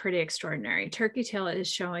is pretty extraordinary. Turkey tail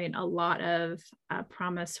is showing a lot of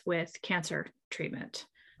promise with cancer treatment.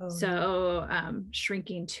 Oh, no. So,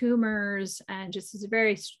 shrinking tumors and just is a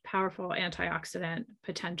very powerful antioxidant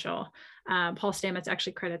potential. Paul Stamets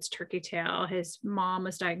actually credits turkey tail. His mom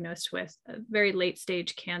was diagnosed with a very late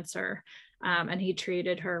stage cancer, and he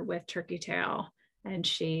treated her with turkey tail, and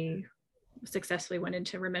she successfully went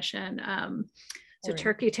into remission. So Or-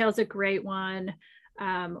 turkey tail is a great one.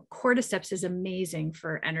 Cordyceps is amazing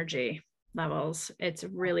for energy levels. It's a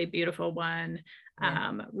really beautiful one.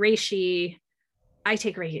 Yeah. Reishi, I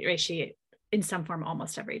take reishi in some form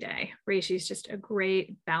almost every day. Reishi is just a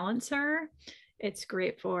great balancer. It's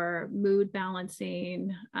great for mood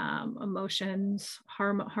balancing, emotions,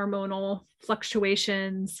 hormonal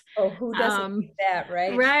fluctuations. Oh, who doesn't Um, need that,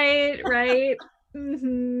 right? right, right.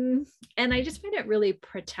 Hmm. And I just find it really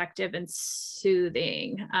protective and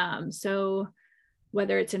soothing. So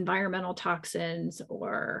whether it's environmental toxins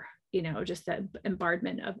or just the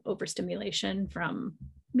bombardment of overstimulation from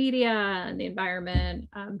media and the environment,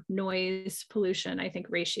 noise pollution, I think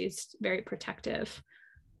reishi is very protective.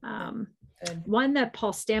 Good. um, Good. One that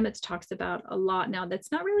Paul Stamets talks about a lot now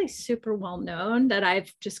that's not really super well known that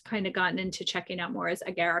I've just kind of gotten into checking out more is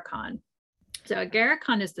agarikon. So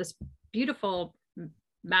agarikon is this beautiful,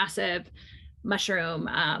 massive mushroom,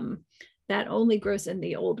 that only grows in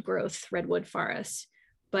the old growth redwood forests,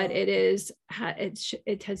 but Oh,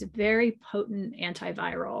 it has very potent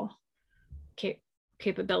antiviral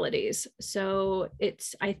capabilities. So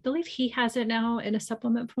I believe he has it now in a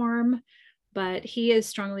supplement form, but he is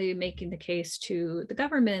strongly making the case to the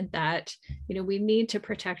government that we need to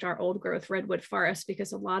protect our old growth redwood forests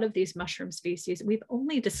because a lot of these mushroom species we've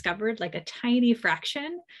only discovered like a tiny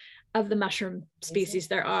fraction of the mushroom amazing. species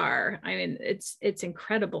there are. I mean, it's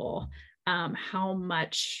incredible, how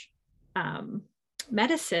much, um,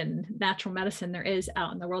 natural medicine there is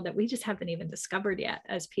out in the world that we just haven't even discovered yet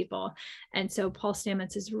as people. And so Paul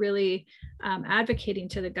Stamets is really, advocating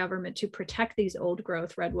to the government to protect these old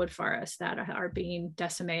growth redwood forests that are being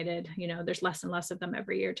decimated. There's less and less of them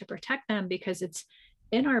every year to protect them because it's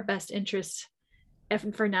in our best interest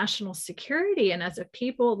for national security and as a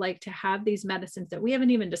people like to have these medicines that we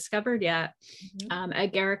haven't even discovered yet. Mhm.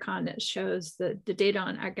 Agarikon shows the data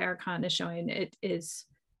on agarikon is showing it is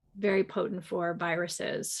very potent for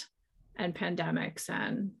viruses and pandemics,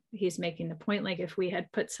 and he's making the point like if we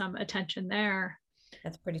had put some attention there,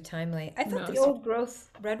 That's pretty timely. I who thought the knows. old growth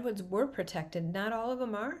redwoods were protected. Not all of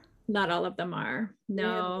them are? Not all of them are.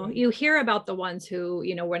 No, Really? you hear about the ones who,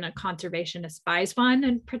 when a conservationist buys one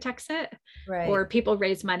and protects it, or Right. people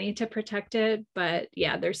raise money to protect it. But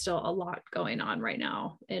yeah, there's still a lot going on right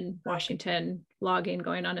now in Okay. Washington, logging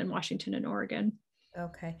going on in Washington and Oregon.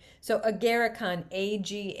 Okay. So Agaricon,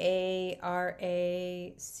 Agaracon,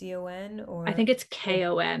 I or think it's or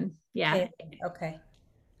KON. Yeah. K? Okay.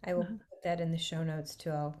 I will put that in the show notes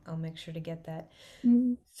too. I'll make sure to get that.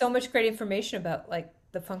 Mhm. So much great information about like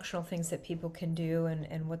the functional things that people can do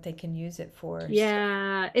and what they can use it for. So,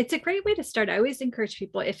 Yeah, it's a great way to start. I always encourage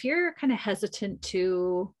people if you're kind of hesitant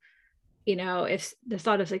to, if the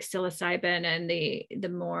thought of like psilocybin and the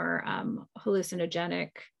more, hallucinogenic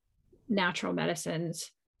natural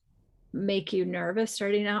medicines make you nervous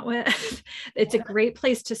starting out with, it's a great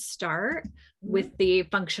place to start mhm. with the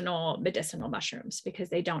functional medicinal mushrooms because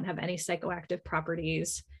they don't have any psychoactive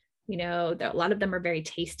properties. A lot of them are very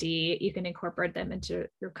tasty. You can incorporate them into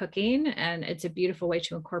your cooking, and it's a beautiful way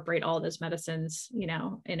to incorporate all those medicines,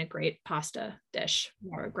 in a great pasta dish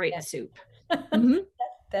Yeah. or a great Yeah. soup. Mhm.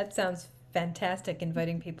 That sounds fantastic,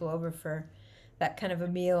 inviting people over for that kind of a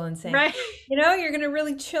meal and saying, Right. you're going to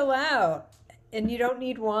really chill out and you don't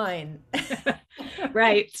need wine.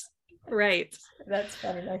 Right. Right. That's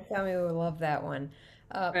funny. My family would love that one.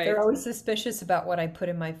 They're Right. always suspicious about what I put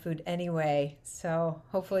in my food anyway. So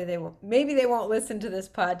hopefully they will, maybe they won't listen to this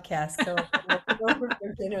podcast. So when I come over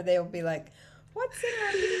for dinner, they'll be like, what's in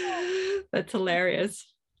our meal? That's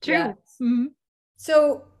hilarious. Yeah. True. Mhm.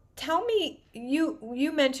 So tell me,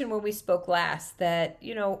 you mentioned when we spoke last that,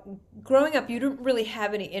 growing up, you didn't really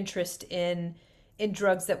have any interest in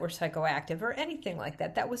drugs that were psychoactive or anything like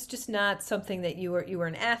that. That was just not something that you were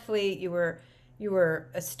an athlete, you were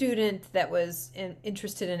a student that was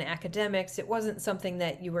interested in academics. It wasn't something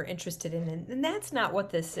that you were interested in, and that's not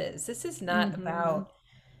what this is. This is not Mhm. about,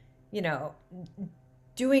 you know,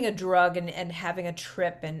 doing a drug and having a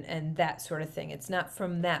trip and that sort of thing. It's not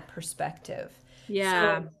from that perspective.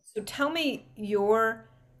 Yeah. So tell me your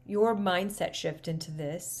mindset shift into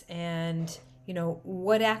this and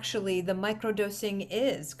what actually the microdosing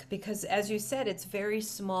is, because as you said, it's very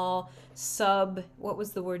small, what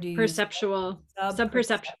was the word you used? Perceptual, Sub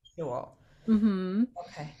sub-perceptual. perceptual. Hmm.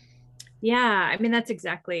 Okay. Yeah, I mean that's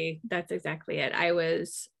exactly it. I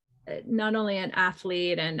was not only an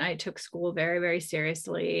athlete and I took school very, very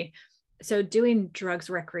seriously. So doing drugs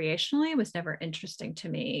recreationally was never interesting to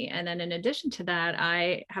me. And then in addition to that,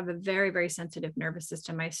 I have a very, very sensitive nervous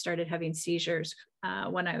system. I started having seizures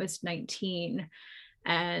when I was 19,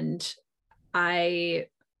 and I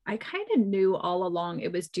I kind of knew all along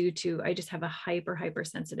it was due to I just have a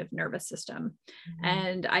hypersensitive nervous system. Mhm.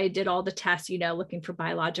 And I did all the tests, looking for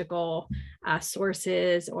biological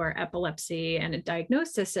sources or epilepsy and a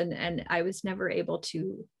diagnosis. And I was never able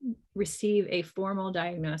to receive a formal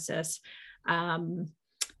diagnosis. Um,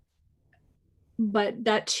 but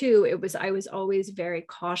that too, I was always very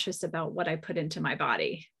cautious about what I put into my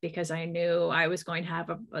body because I knew I was going to have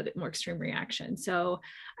a more extreme reaction. So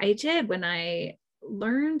I did when I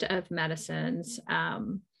learned of medicines.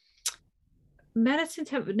 Medicines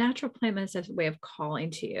have natural plant medicine as a way of calling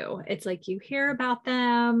to you. It's like you hear about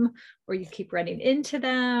them, or you keep running into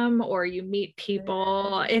them, or you meet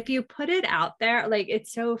people. If you put it out there, like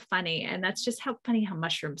it's so funny. And that's just how funny how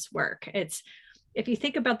mushrooms work. It's if you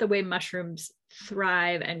think about the way mushrooms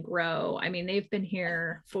thrive and grow, I mean, they've been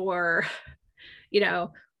here for, you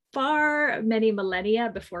know, far many millennia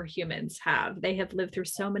before humans have. They have lived through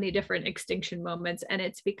so many different extinction moments. And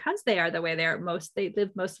it's because they are the way they are. They live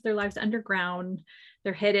most of their lives underground,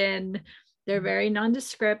 they're hidden, they're very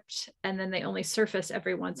nondescript, and then they only surface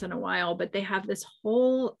every once in a while. But they have this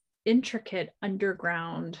whole intricate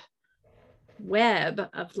underground web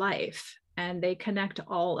of life, and they connect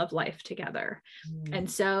all of life together. Mhm.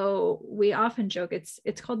 And so we often joke it's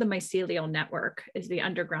called the mycelial network, is the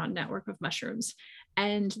underground network of mushrooms.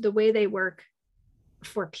 And the way they work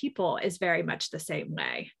for people is very much the same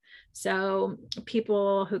way. So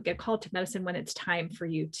people who get called to medicine when it's time for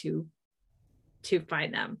you to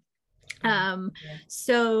find them. Um, Yeah.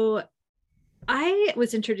 so I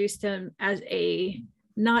was introduced to them as a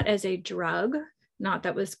not as a drug, not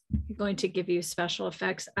that was going to give you special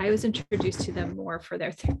effects. I was introduced to them more for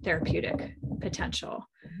their therapeutic potential.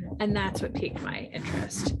 And that's what piqued my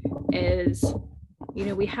interest is,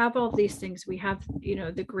 we have all these things. We have,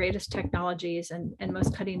 the greatest technologies and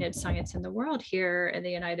most cutting edge science in the world here in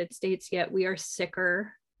the United States, yet we are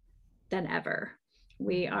sicker than ever.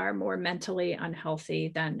 We are more mentally unhealthy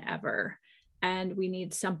than ever. And we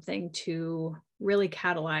need something to really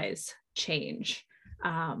catalyze change.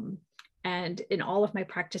 Um, and in all of my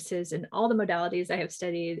practices and all the modalities I have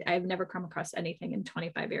studied, I've never come across anything in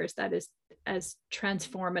 25 years that is as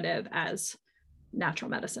transformative as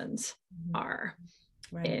natural medicines are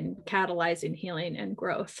Right. in catalyzing healing and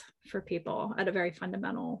growth for people at a very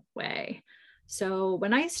fundamental way. So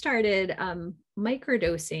when I started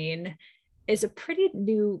microdosing, is a pretty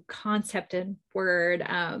new concept and word.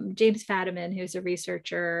 James Fadiman, who's a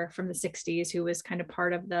researcher from the 60s, who was kind of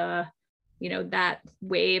part of that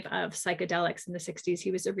wave of psychedelics in the 60s.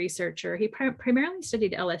 He was a researcher. He primarily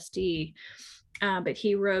studied LSD, but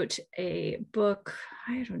he wrote a book,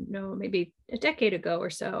 I don't know, maybe a decade ago or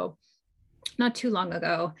so, not too long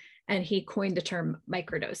ago, and he coined the term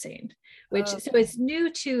microdosing, which so Okay. it's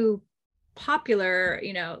new to popular,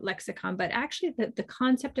 lexicon, but actually the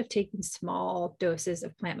concept of taking small doses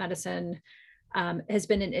of plant medicine has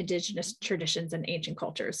been in indigenous traditions and ancient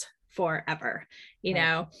cultures forever, you Right.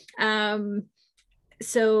 know. Um,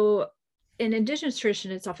 so in indigenous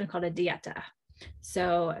tradition, it's often called a dieta.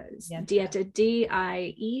 So Yeah. dieta,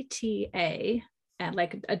 dieta, and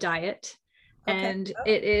like a diet. Okay. And Oh.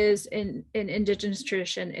 it is in indigenous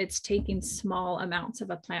tradition, it's taking small amounts of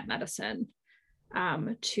a plant medicine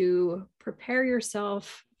to prepare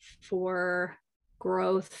yourself for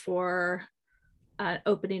growth, for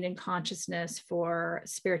opening in consciousness, for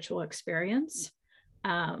spiritual experience.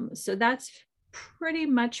 So that's pretty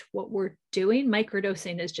much what we're doing.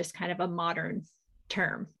 Microdosing is just kind of a modern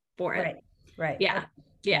term for it. Right. Yeah.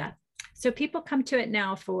 Yeah. So people come to it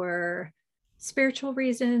now for spiritual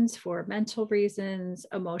reasons, for mental reasons,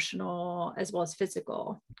 emotional, as well as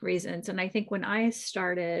physical reasons. And I think when I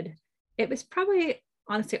started, it was probably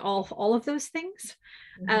honestly all of those things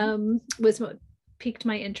was what piqued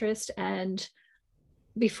my interest. And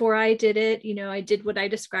before I did it, I did what I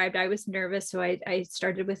described. I was nervous. So I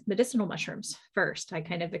started with medicinal mushrooms first. I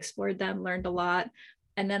kind of explored them, learned a lot.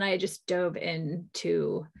 And then I just dove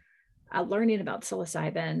into learning about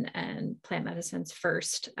psilocybin and plant medicines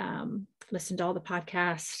first. Listened to all the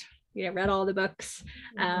podcasts, read all the books,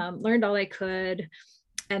 learned all I could,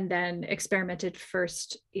 and then experimented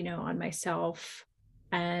first, on myself.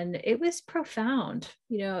 And it was profound.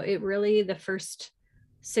 It really, the first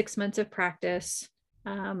 6 months of practice,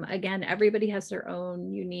 again, everybody has their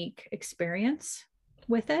own unique experience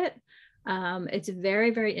with it. It's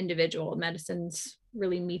very, very individual. Medicines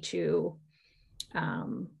really meet you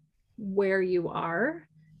where you are,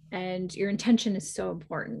 and your intention is so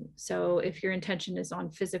important. So if your intention is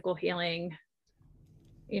on physical healing,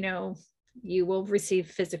 you will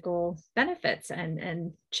receive physical benefits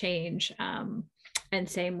and change. And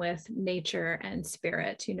same with nature and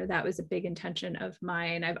spirit. That was a big intention of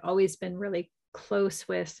mine. I've always been really close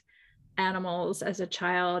with animals as a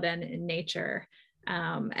child and in nature.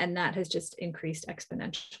 And that has just increased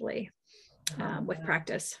exponentially with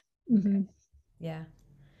practice. Okay. Yeah.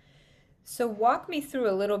 So walk me through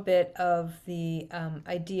a little bit of the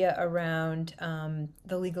idea around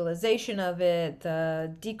the legalization of it,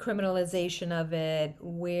 the decriminalization of it,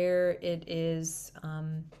 where it is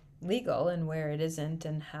legal and where it isn't,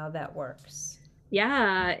 and how that works.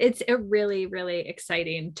 Yeah, it's a really, really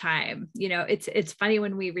exciting time. It's funny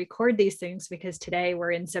when we record these things because today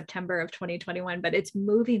we're in September of 2021, but it's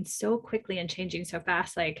moving so quickly and changing so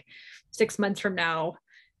fast. Like 6 months from now,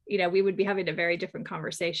 we would be having a very different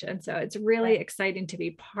conversation. So it's really exciting to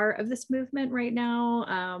be part of this movement right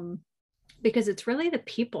now, because it's really the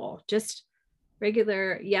people, just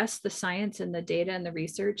regular, yes, the science and the data and the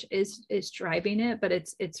research is driving it, but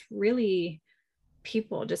it's really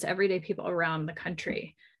people, just everyday people around the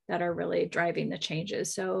country that are really driving the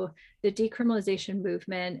changes. So the decriminalization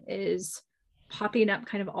movement is popping up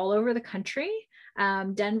kind of all over the country.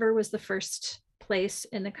 Denver was the first place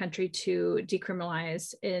in the country to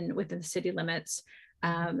decriminalize within the city limits.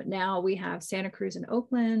 Now we have Santa Cruz and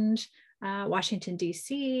Oakland, Washington,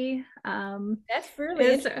 D.C. That's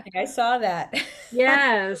really interesting. I saw that.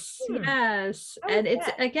 Yes, yes. And it's,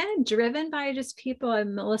 again, driven by just people.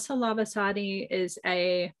 And Melissa Lavasani is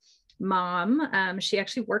a mom. She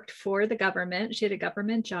actually worked for the government. She had a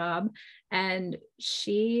government job, and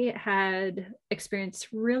she had experienced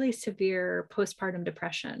really severe postpartum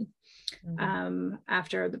depression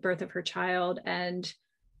after the birth of her child. And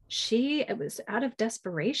it was out of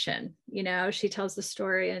desperation. She tells the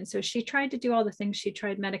story. And so she tried to do all the things. She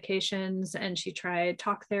tried medications and she tried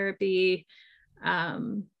talk therapy.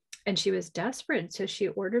 And she was desperate. So she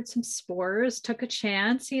ordered some spores, took a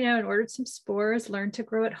chance, and ordered some spores, learned to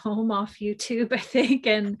grow at home off YouTube, I think.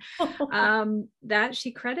 And that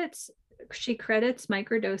she credits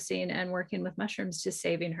microdosing and working with mushrooms to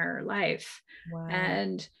saving her life. Wow.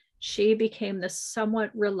 And she became the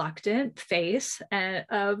somewhat reluctant face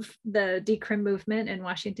of the decrim movement in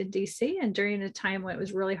Washington, D.C. And during a time when it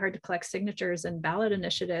was really hard to collect signatures and ballot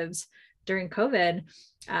initiatives during COVID,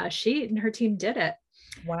 she and her team did it.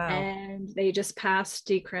 Wow. And they just passed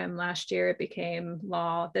decrim last year. It became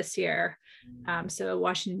law this year. So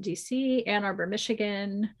Washington, D.C., Ann Arbor,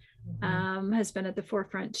 Michigan, has been at the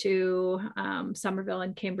forefront too. Somerville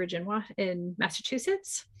and Cambridge in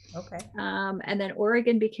Massachusetts. Okay. And then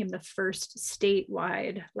Oregon became the first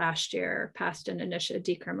statewide last year, passed an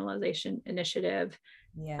decriminalization initiative,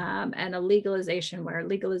 and a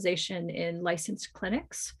legalization in licensed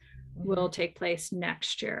clinics will take place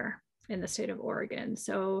next year in the state of Oregon.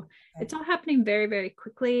 So it's all happening very, very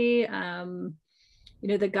quickly.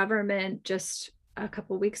 The government just a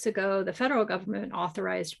couple of weeks ago, the federal government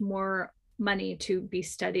authorized more money to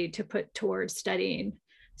put towards studying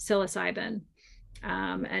psilocybin.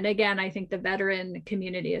 And again, I think the veteran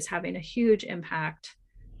community is having a huge impact,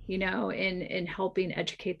 in helping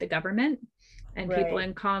educate the government and people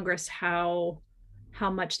in Congress how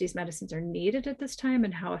much these medicines are needed at this time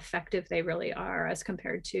and how effective they really are as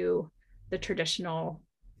compared to the traditional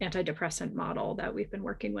antidepressant model that we've been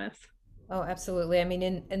working with. Oh, absolutely. I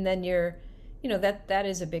mean, and then that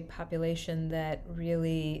is a big population that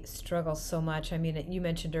really struggles so much. I mean, you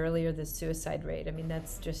mentioned earlier the suicide rate. I mean,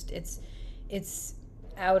 that's just, it's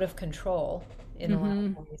out of control in a lot Hmm.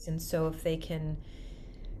 of ways. And so if they can,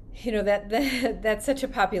 that's such a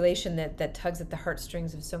population that tugs at the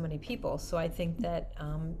heartstrings of so many people. So I think that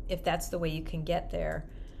if that's the way you can get there,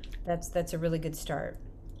 that's a really good start.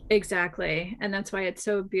 Exactly. And that's why it's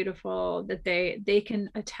so beautiful that they can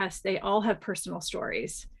attest, they all have personal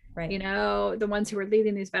stories. Right. The ones who are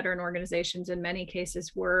leading these veteran organizations in many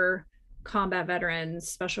cases were combat veterans,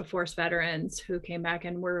 special force veterans who came back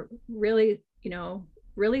and were really,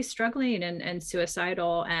 really struggling and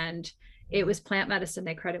suicidal. And it Yeah. was plant medicine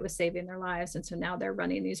they credit with saving their lives. And so now they're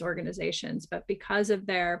running these organizations. But because of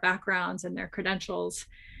their backgrounds and their credentials,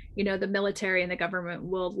 the military and the government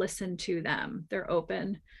will listen to them. They're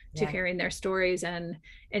open to Yeah. hearing their stories, and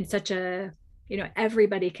in such a,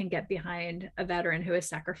 everybody can get behind a veteran who has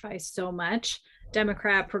sacrificed so much.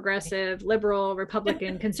 Democrat, progressive, liberal,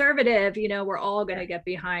 Republican, conservative, we're all going Yeah. to get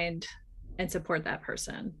behind and support that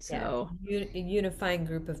person. Yeah. So A unifying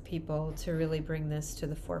group of people to really bring this to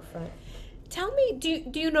the forefront. Tell me,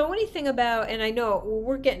 do you know anything about, and I know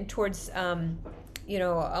we're getting towards,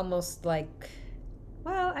 almost like,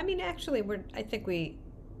 well, I mean, actually, I think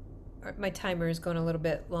my timer is going a little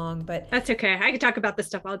bit long, but that's okay. I could talk about this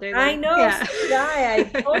stuff all day I long. know, so Yeah. did I.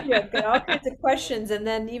 I told you I've got all kinds of questions, and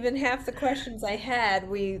then even half the questions I had,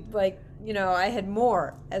 I had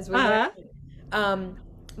more as we went. Uh-huh. Um,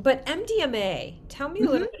 but MDMA, tell me a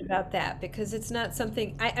little Mm-hmm. bit about that because it's not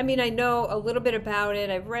something I mean, I know a little bit about it.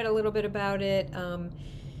 I've read a little bit about it.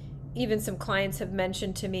 Even some clients have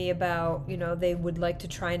mentioned to me about, they would like to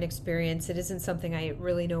try and experience. It isn't something I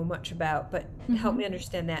really know much about, but help Mm-hmm. me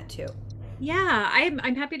understand that too. Yeah,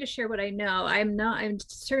 I'm happy to share what I know. I'm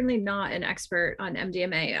certainly not an expert on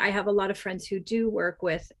MDMA. I have a lot of friends who do work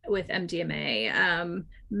with MDMA.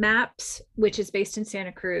 MAPS, which is based in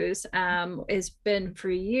Santa Cruz, has been for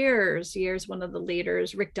years one of the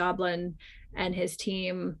leaders. Rick Doblin and his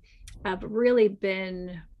team have really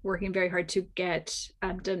been working very hard to get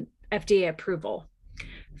FDA approval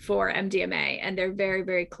for MDMA, and they're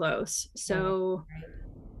very close. Oh, So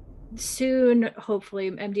right. soon, hopefully,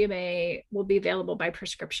 MDMA will be available by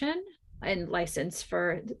prescription and licensed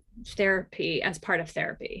for therapy as part of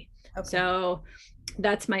therapy. Okay. So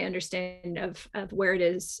that's my understanding of where it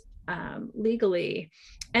is legally.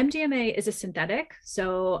 MDMA is a synthetic,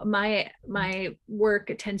 so my work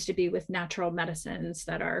tends to be with natural medicines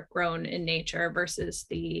that are grown in nature versus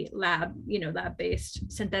the lab-based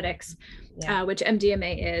synthetics, Yeah. which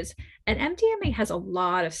MDMA is. And MDMA has a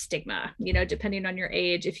lot of stigma, depending on your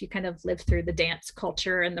age. If you kind of live through the dance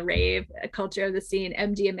culture and the rave culture of the scene,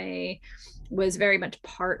 MDMA was very much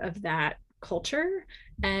part of that culture,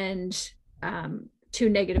 and to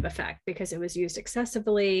negative effect because it was used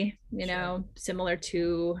excessively, Sure. similar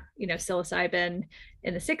to, psilocybin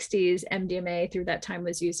in the 60s. MDMA through that time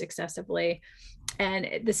was used excessively.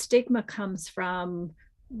 And the stigma comes from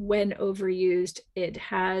when overused,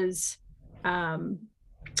 um,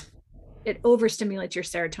 it overstimulates your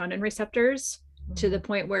serotonin receptors to the Mhm.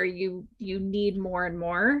 point where you need more and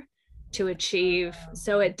more to achieve.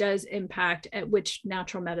 So it does impact, at which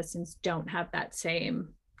natural medicines don't have that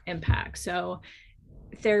same impact. So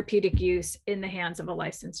therapeutic use in the hands of a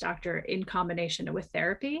licensed doctor in combination with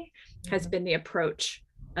therapy has Mhm. been the approach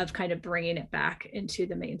of kind of bringing it back into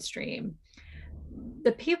the mainstream.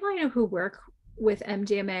 The people I know who work with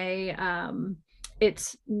MDMA,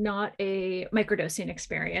 it's not a microdosing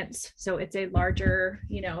experience. So it's a larger,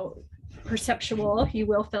 perceptual, if you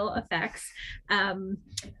will, feel effects. Um,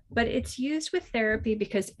 but it's used with therapy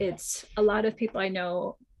because it's a lot of people I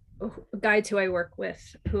know, guides who I work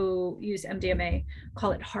with who use MDMA,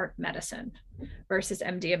 call it heart medicine versus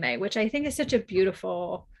MDMA, which I think is such a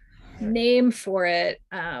beautiful name for it.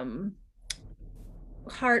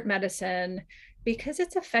 Heart medicine, because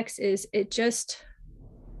its effects is it just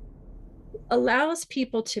allows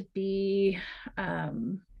people to be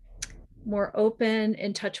more open,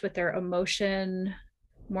 in touch with their emotion,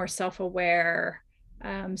 more self-aware.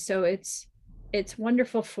 So it's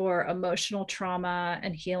wonderful for emotional trauma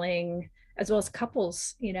and healing, as well as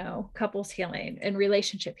couples healing and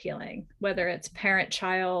relationship healing, whether it's parent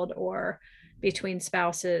child or between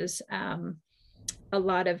spouses. A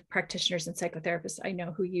lot of practitioners and psychotherapists I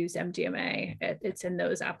know who use MDMA. It's in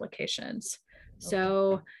those applications. Okay.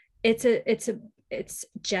 So it's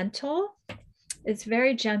gentle. It's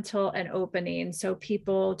very gentle and opening. So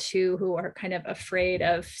people too who are kind of afraid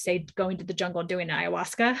of, say, going to the jungle doing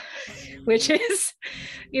ayahuasca, which is,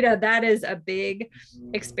 that is a big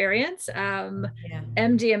experience. Yeah.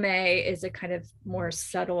 MDMA is a kind of more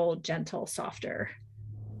subtle, gentle, softer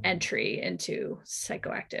entry into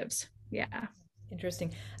psychoactives. Yeah.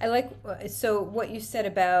 Interesting. I like so what you said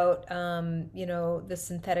about the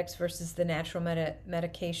synthetics versus the natural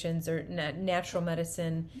medications or natural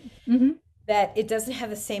medicine, Hmm. that it doesn't have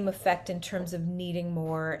the same effect in terms of needing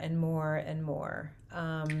more and more and more.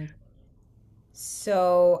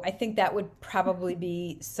 So I think that would probably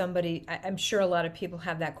be somebody, I'm sure a lot of people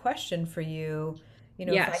have that question for you.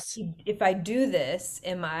 Yes. If I do this,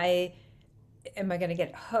 am I going to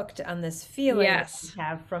get hooked on this feeling that Yes. I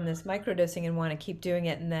have from this microdosing and want to keep doing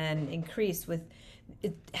it and then increase with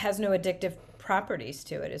it has no addictive properties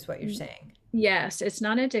to it, is what you're saying. Yes, it's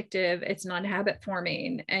not addictive, it's not habit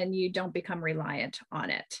forming, and you don't become reliant on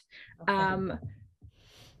it. Okay. Um,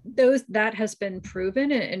 those that has been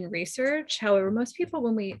proven in research. However, most people,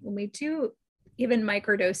 when we do even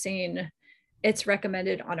microdosing, it's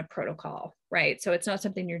recommended on a protocol, right? So it's not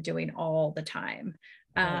something you're doing all the time.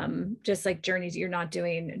 Right. Just like journeys, you're not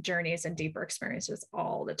doing journeys and deeper experiences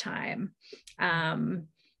all the time. Um,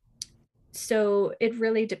 so it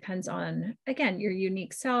really depends on, again, your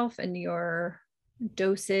unique self and your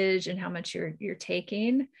dosage and how much you're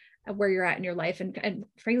taking, where you're at in your life, and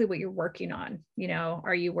frankly what you're working on.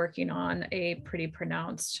 Are you working on a pretty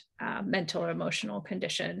pronounced mental or emotional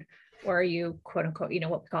condition, or are you quote unquote,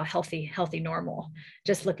 what we call healthy normal,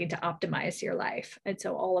 just looking to optimize your life? And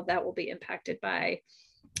so all of that will be impacted by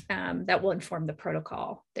that will inform the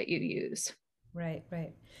protocol that you use. Right,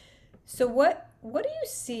 right. So what do you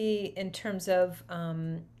see in terms of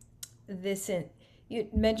this in you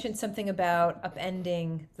mentioned something about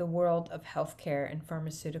upending the world of healthcare and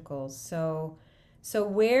pharmaceuticals. So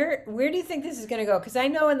where do you think this is going to go? Because I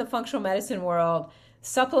know in the functional medicine world,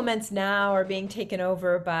 supplements now are being taken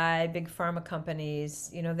over by big pharma companies.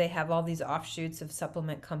 They have all these offshoots of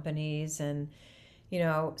supplement companies, and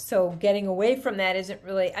so getting away from that isn't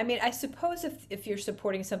really, I mean, I suppose if you're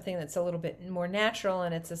supporting something that's a little bit more natural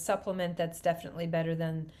and it's a supplement, that's definitely better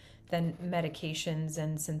than medications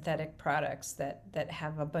and synthetic products that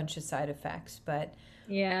have a bunch of side effects. But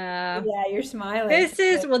Yeah. yeah, you're smiling. This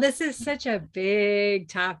is such a big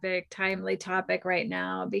topic, timely topic right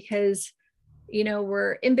now, because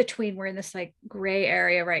we're in between, we're in this like gray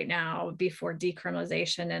area right now before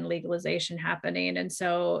decriminalization and legalization happening, and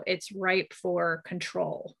so it's ripe for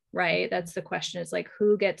control, right? That's the question, is like,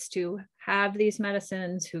 who gets to have these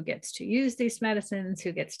medicines, who gets to use these medicines,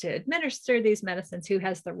 who gets to administer these medicines, who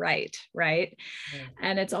has the right? Right.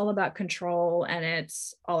 And it's all about control, and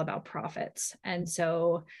it's all about profits. And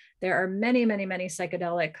so there are many, many, many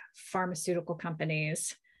psychedelic pharmaceutical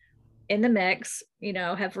companies in the mix,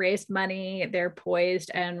 have raised money, they're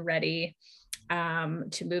poised and ready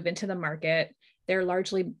to move into the market. They're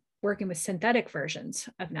largely working with synthetic versions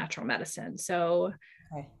of natural medicine. So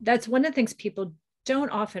Okay. that's one of the things people don't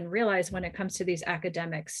often realize when it comes to these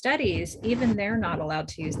academic studies. Even they're not allowed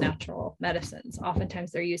to use natural medicines.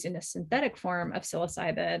 Oftentimes they're using a synthetic form of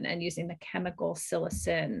psilocybin and using the chemical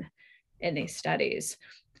psilocin in these studies.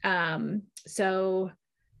 So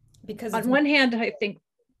Because it's on one hand, I think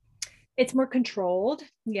it's more controlled,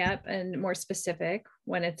 yep, and more specific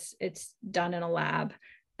when it's done in a lab.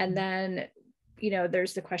 And then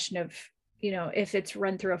there's the question of, if it's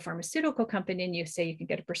run through a pharmaceutical company and you say you can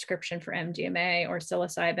get a prescription for MDMA or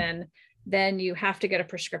psilocybin, then you have to get a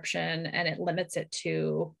prescription, and it limits it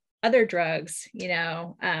to other drugs,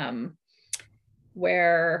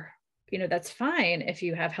 where that's fine if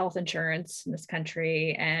you have health insurance in this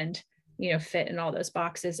country and fit in all those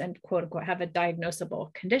boxes and quote unquote have a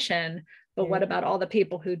diagnosable condition. But Yeah. what about all the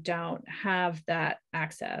people who don't have that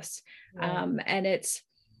access? Right. And it's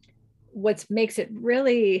what makes it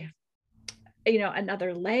really,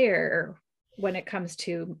 another layer when it comes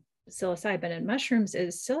to psilocybin and mushrooms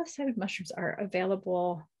is psilocybin mushrooms are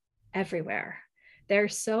available everywhere. They're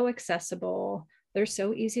so accessible, they're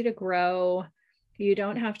so easy to grow. You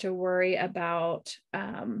don't have to worry about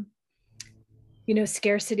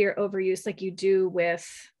scarcity or overuse like you do with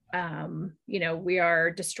we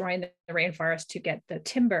are destroying the rainforest to get the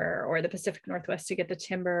timber, or the Pacific Northwest to get the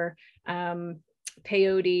timber.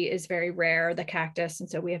 Peyote is very rare, the cactus, and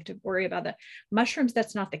so we have to worry about the mushrooms.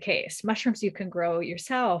 That's not the case. Mushrooms you can grow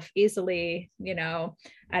yourself easily,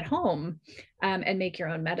 at home, and make your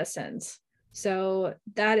own medicines. So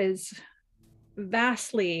that is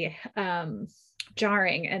vastly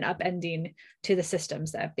jarring and upending to the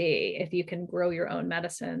systems that be. If you can grow your own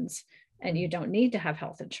medicines and you don't need to have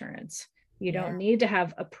health insurance, you Yeah. don't need to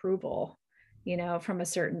have approval, from a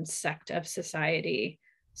certain sect of society.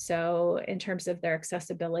 So in terms of their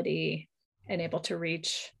accessibility and able to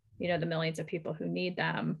reach, the millions of people who need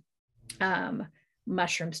them,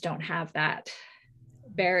 mushrooms don't have that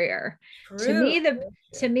barrier. To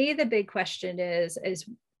True. me, the big question is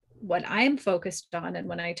what I'm focused on, and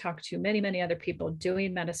when I talk to many, many other people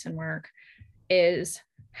doing medicine work, is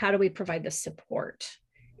how do we provide the support?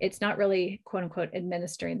 It's not really quote unquote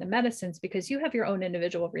administering the medicines, because you have your own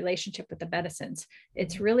individual relationship with the medicines.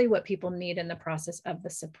 It's Mhm. really what people need in the process of the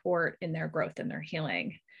support in their growth and their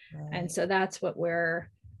healing. And Right. so that's what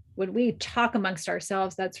when we talk amongst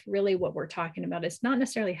ourselves, that's really what we're talking about. It's not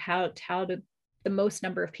necessarily how to the most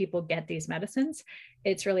number of people get these medicines.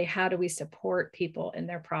 It's really how do we support people in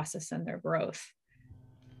their process and their growth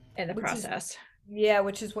in the Which is process. Yeah,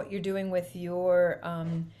 which is what you're doing with your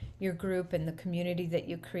group and the community that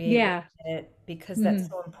you create with Yeah. it, because that's Mhm.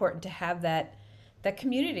 so important to have that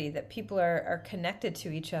community that people are connected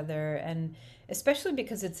to each other, and especially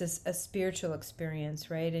because it's a spiritual experience,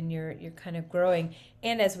 right? And you're kind of growing.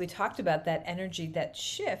 And as we talked about, that energy that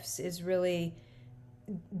shifts is really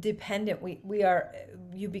dependent. We are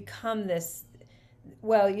you become this,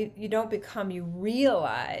 well, you don't become, you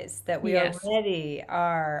realize that we Yes. already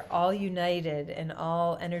are all united and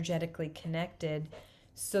all energetically connected.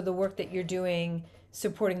 So the work that you're doing,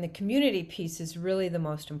 supporting the community piece, is really the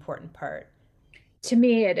most important part. To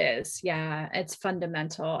me, it is. Yeah, it's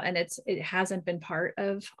fundamental, and it hasn't been part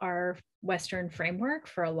of our Western framework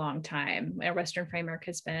for a long time. Our Western framework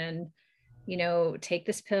has been, take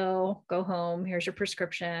this pill, go home, here's your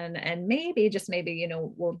prescription, and maybe, just maybe,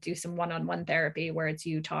 we'll do some one-on-one therapy where it's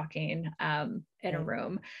you talking in a Right.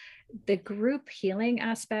 room. The group healing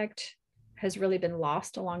aspect has really been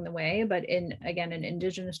lost along the way, but in, again, in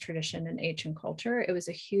indigenous tradition and ancient culture, it was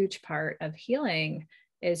a huge part of healing,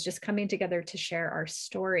 is just coming together to share our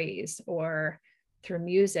stories, or through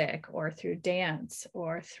music or through dance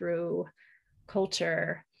or through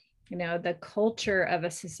culture. The culture of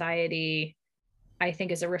a society, I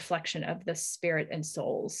think, is a reflection of the spirit and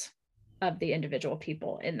souls of the individual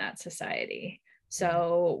people in that society. Yeah.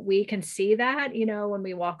 So we can see that, when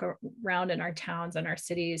we walk around in our towns and our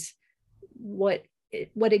cities, what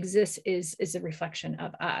what exists is a reflection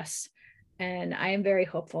of us. And I am very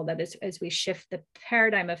hopeful that as we shift the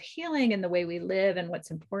paradigm of healing and the way we live and what's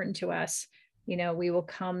important to us, we will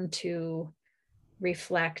come to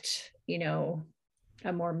reflect,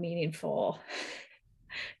 a more meaningful,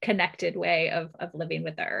 connected way of living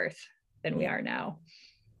with the earth than we Yeah, are now.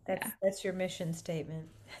 Yeah. that's your mission statement.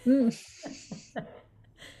 Mm.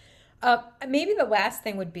 Maybe the last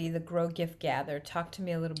thing would be the Grow Gift Gather. Talk to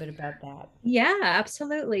me a little bit about that. Yeah,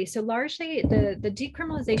 absolutely. So largely the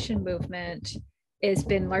decriminalization movement has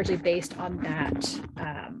been largely based on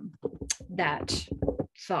that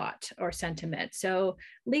thought or sentiment. So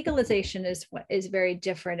legalization is very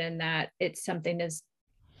different in that it's something is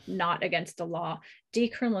not against the law.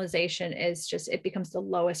 Decriminalization is just, it becomes the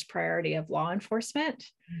lowest priority of law enforcement.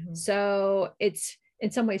 Mhm. So it's in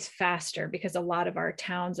some ways faster, because a lot of our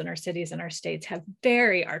towns and our cities and our states have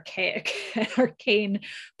very archaic and arcane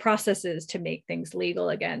processes to make things legal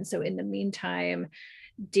again. So in the meantime,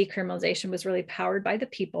 decriminalization was really powered by the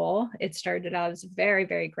people. It started out as a very,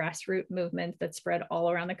 very grassroots movement that spread all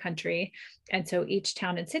around the country. And so each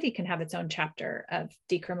town and city can have its own chapter of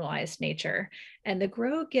decriminalized nature. And the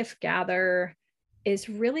Grow Gift Gather is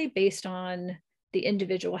really based on the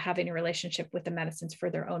individual having a relationship with the medicines for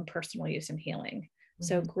their own personal use and healing.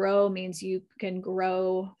 So Mhm. grow means you can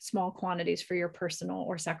grow small quantities for your personal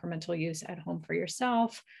or sacramental use at home for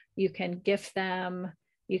yourself. You can gift them,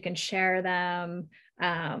 you can share them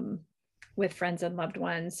um, with friends and loved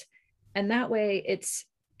ones. And that way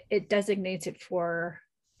it designates it for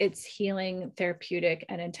its healing, therapeutic,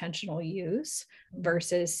 and intentional use Mhm.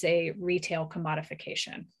 versus, say, retail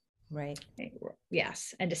commodification. Right.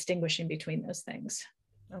 Yes, and distinguishing between those things.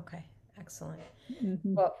 Okay. Excellent.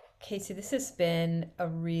 Mhm. Well, Casey, this has been a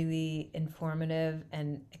really informative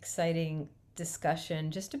and exciting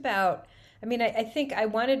discussion just about, I mean, I think I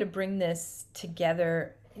wanted to bring this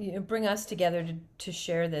together, bring us together to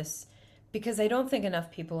share this, because I don't think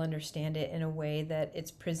enough people understand it in a way that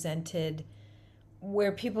it's presented,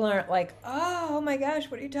 where people aren't like, oh my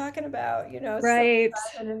gosh, what are you talking about? So Right.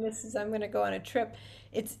 excited, and I'm going to go on a trip.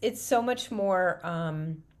 It's so much more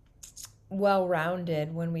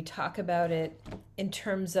well-rounded when we talk about it in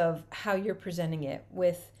terms of how you're presenting it,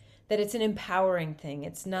 with that it's an empowering thing.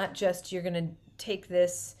 It's not just you're going to take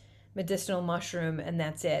this medicinal mushroom and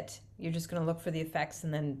that's it. You're just going to look for the effects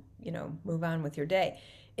and then, move on with your day.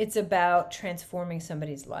 It's about transforming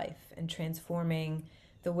somebody's life and transforming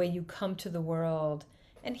the way you come to the world,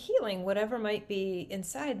 and healing whatever might be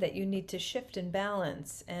inside that you need to shift and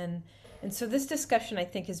balance. And so this discussion, I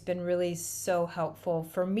think, has been really so helpful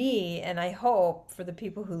for me, and I hope for the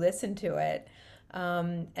people who listen to it.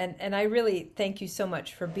 And I really thank you so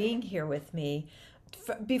much for being here with me.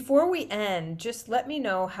 before we end, just let me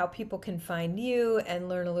know how people can find you and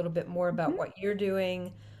learn a little bit more about what you're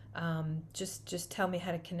doing. Just tell me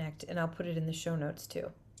how to connect, and I'll put it in the show notes too.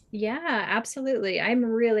 Yeah, absolutely. I'm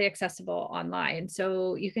really accessible online.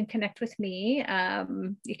 So you can connect with me.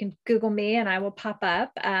 You can Google me and I will pop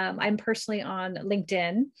up. I'm personally on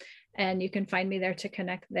LinkedIn and you can find me there to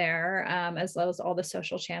connect there, as well as all the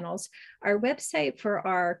social channels. Our website for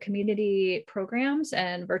our community programs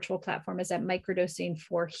and virtual platform is at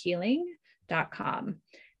microdosingforhealing.com.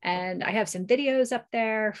 And I have some videos up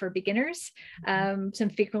there for beginners, some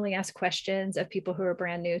frequently asked questions of people who are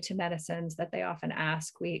brand new to medicines that they often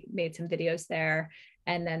ask. We made some videos there.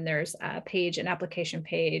 And then there's a page, an application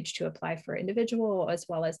page to apply for individual as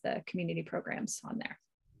well as the community programs on there.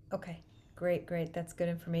 Okay, great, great. That's good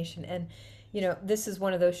information. And this is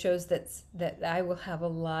one of those shows that I will have a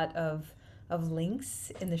lot of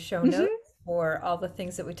links in the show notes Mm-hmm. for all the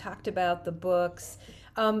things that we talked about, the books.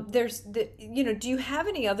 Do you have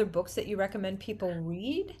any other books that you recommend people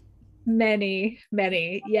read? Many.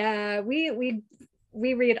 Yeah, we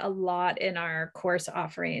read a lot in our course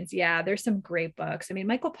offerings. Yeah, there's some great books. I mean,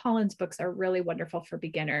 Michael Pollan's books are really wonderful for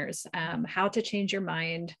beginners. How to Change Your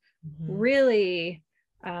Mind Mhm. really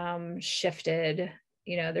shifted.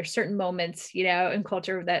 There's certain moments, in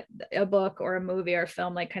culture that a book or a movie or a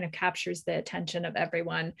film like kind of captures the attention of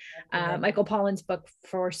everyone. Right. Michael Pollan's book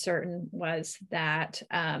for certain was that.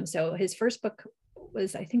 So his first book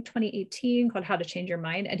was, I think, 2018, called How to Change Your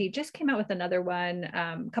Mind. And he just came out with another one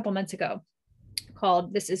a couple months ago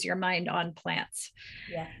called This Is Your Mind on Plants.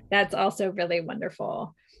 Yeah. That's also really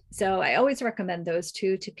wonderful. So I always recommend those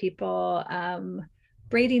two to people.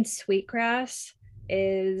 Braiding Sweetgrass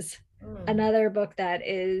is Mm. another book that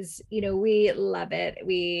is, we love it.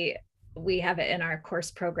 We have it in our course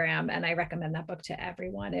program, and I recommend that book to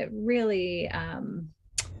everyone. It really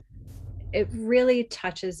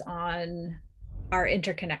touches on our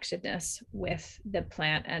interconnectedness with the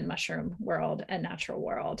plant and mushroom world and natural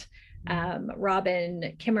world.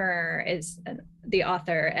 Robin Kimmerer is the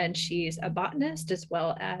author, and she's a botanist as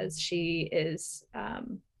well as she is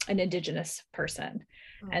an Indigenous person.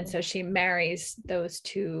 And Oh, so she marries those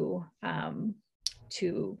two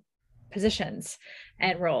positions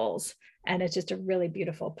and roles. And it's just a really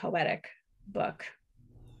beautiful, poetic book.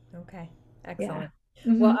 okay. Yeah. Excellent. Well,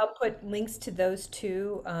 Mm-hmm. I'll put links to those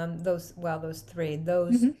two, those three,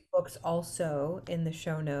 those Mm-hmm. books also in the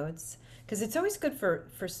show notes, because it's always good for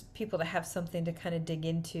people to have something to kind of dig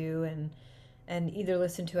into and either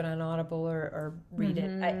listen to it on Audible or read it.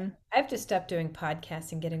 Mm-hmm. I have to stop doing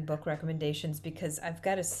podcasts and getting book recommendations because I've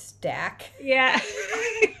got a stack. Yeah.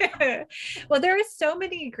 Well, there's so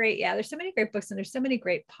many great books and there's so many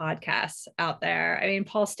great podcasts out there. I mean,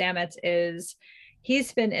 Paul Stamets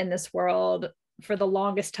he's been in this world for the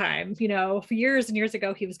longest time. For years and years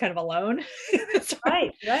ago, he was kind of alone.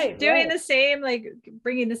 Right, right, Doing right. the same, like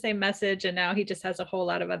bringing the same message. And now he just has a whole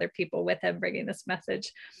lot of other people with him bringing this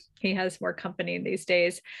message. He has more company these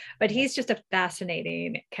days, but he's just a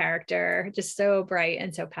fascinating character, just so bright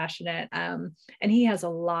and so passionate. And he has a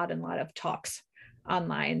lot of talks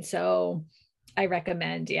online. So I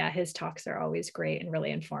recommend, yeah, his talks are always great and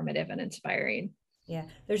really informative and inspiring. Yeah,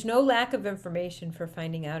 there's no lack of information for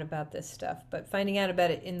finding out about this stuff, but finding out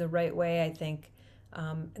about it in the right way, I think,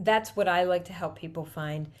 that's what I like to help people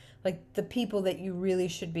find, like the people that you really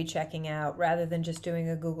should be checking out, rather than just doing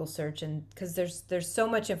a Google search. And because there's so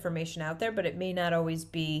much information out there, but it may not always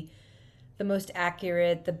be the most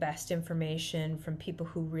accurate, the best information from people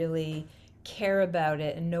who really care about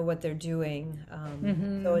it and know what they're doing. So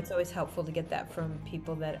Mm-hmm. it's always helpful to get that from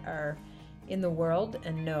people that are in the world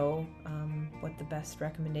and know what the best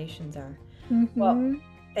recommendations are. Well, Mm-hmm.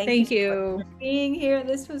 thank you Thank so much you. for being here.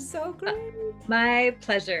 This was so Uh, great. My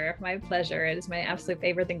pleasure. My pleasure. It is my absolute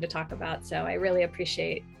favorite thing to talk about. So I really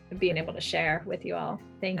appreciate being able Great. to share with you all.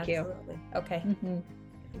 Thank you. Absolutely. Okay. Mm-hmm.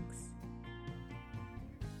 Thanks.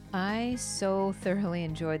 I so thoroughly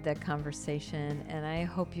enjoyed that conversation, and I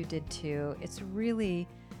hope you did too. It's really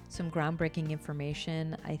some groundbreaking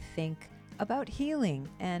information, I think, about healing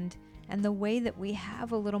and the way that we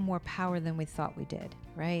have a little more power than we thought we did,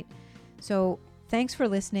 right? So thanks for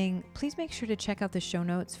listening. Please make sure to check out the show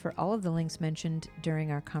notes for all of the links mentioned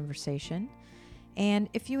during our conversation. And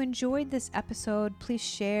if you enjoyed this episode, please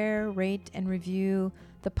share, rate, and review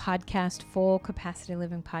the podcast, Full Capacity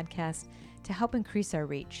Living Podcast, to help increase our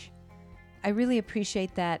reach. I really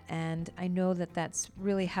appreciate that, and I know that that's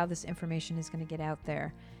really how this information is going to get out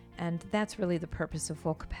there. And that's really the purpose of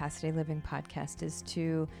Full Capacity Living Podcast, is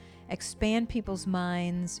to expand people's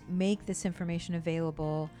minds, make this information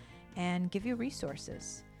available, and give you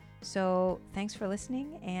resources. So thanks for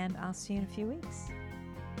listening, and I'll see you in a few weeks.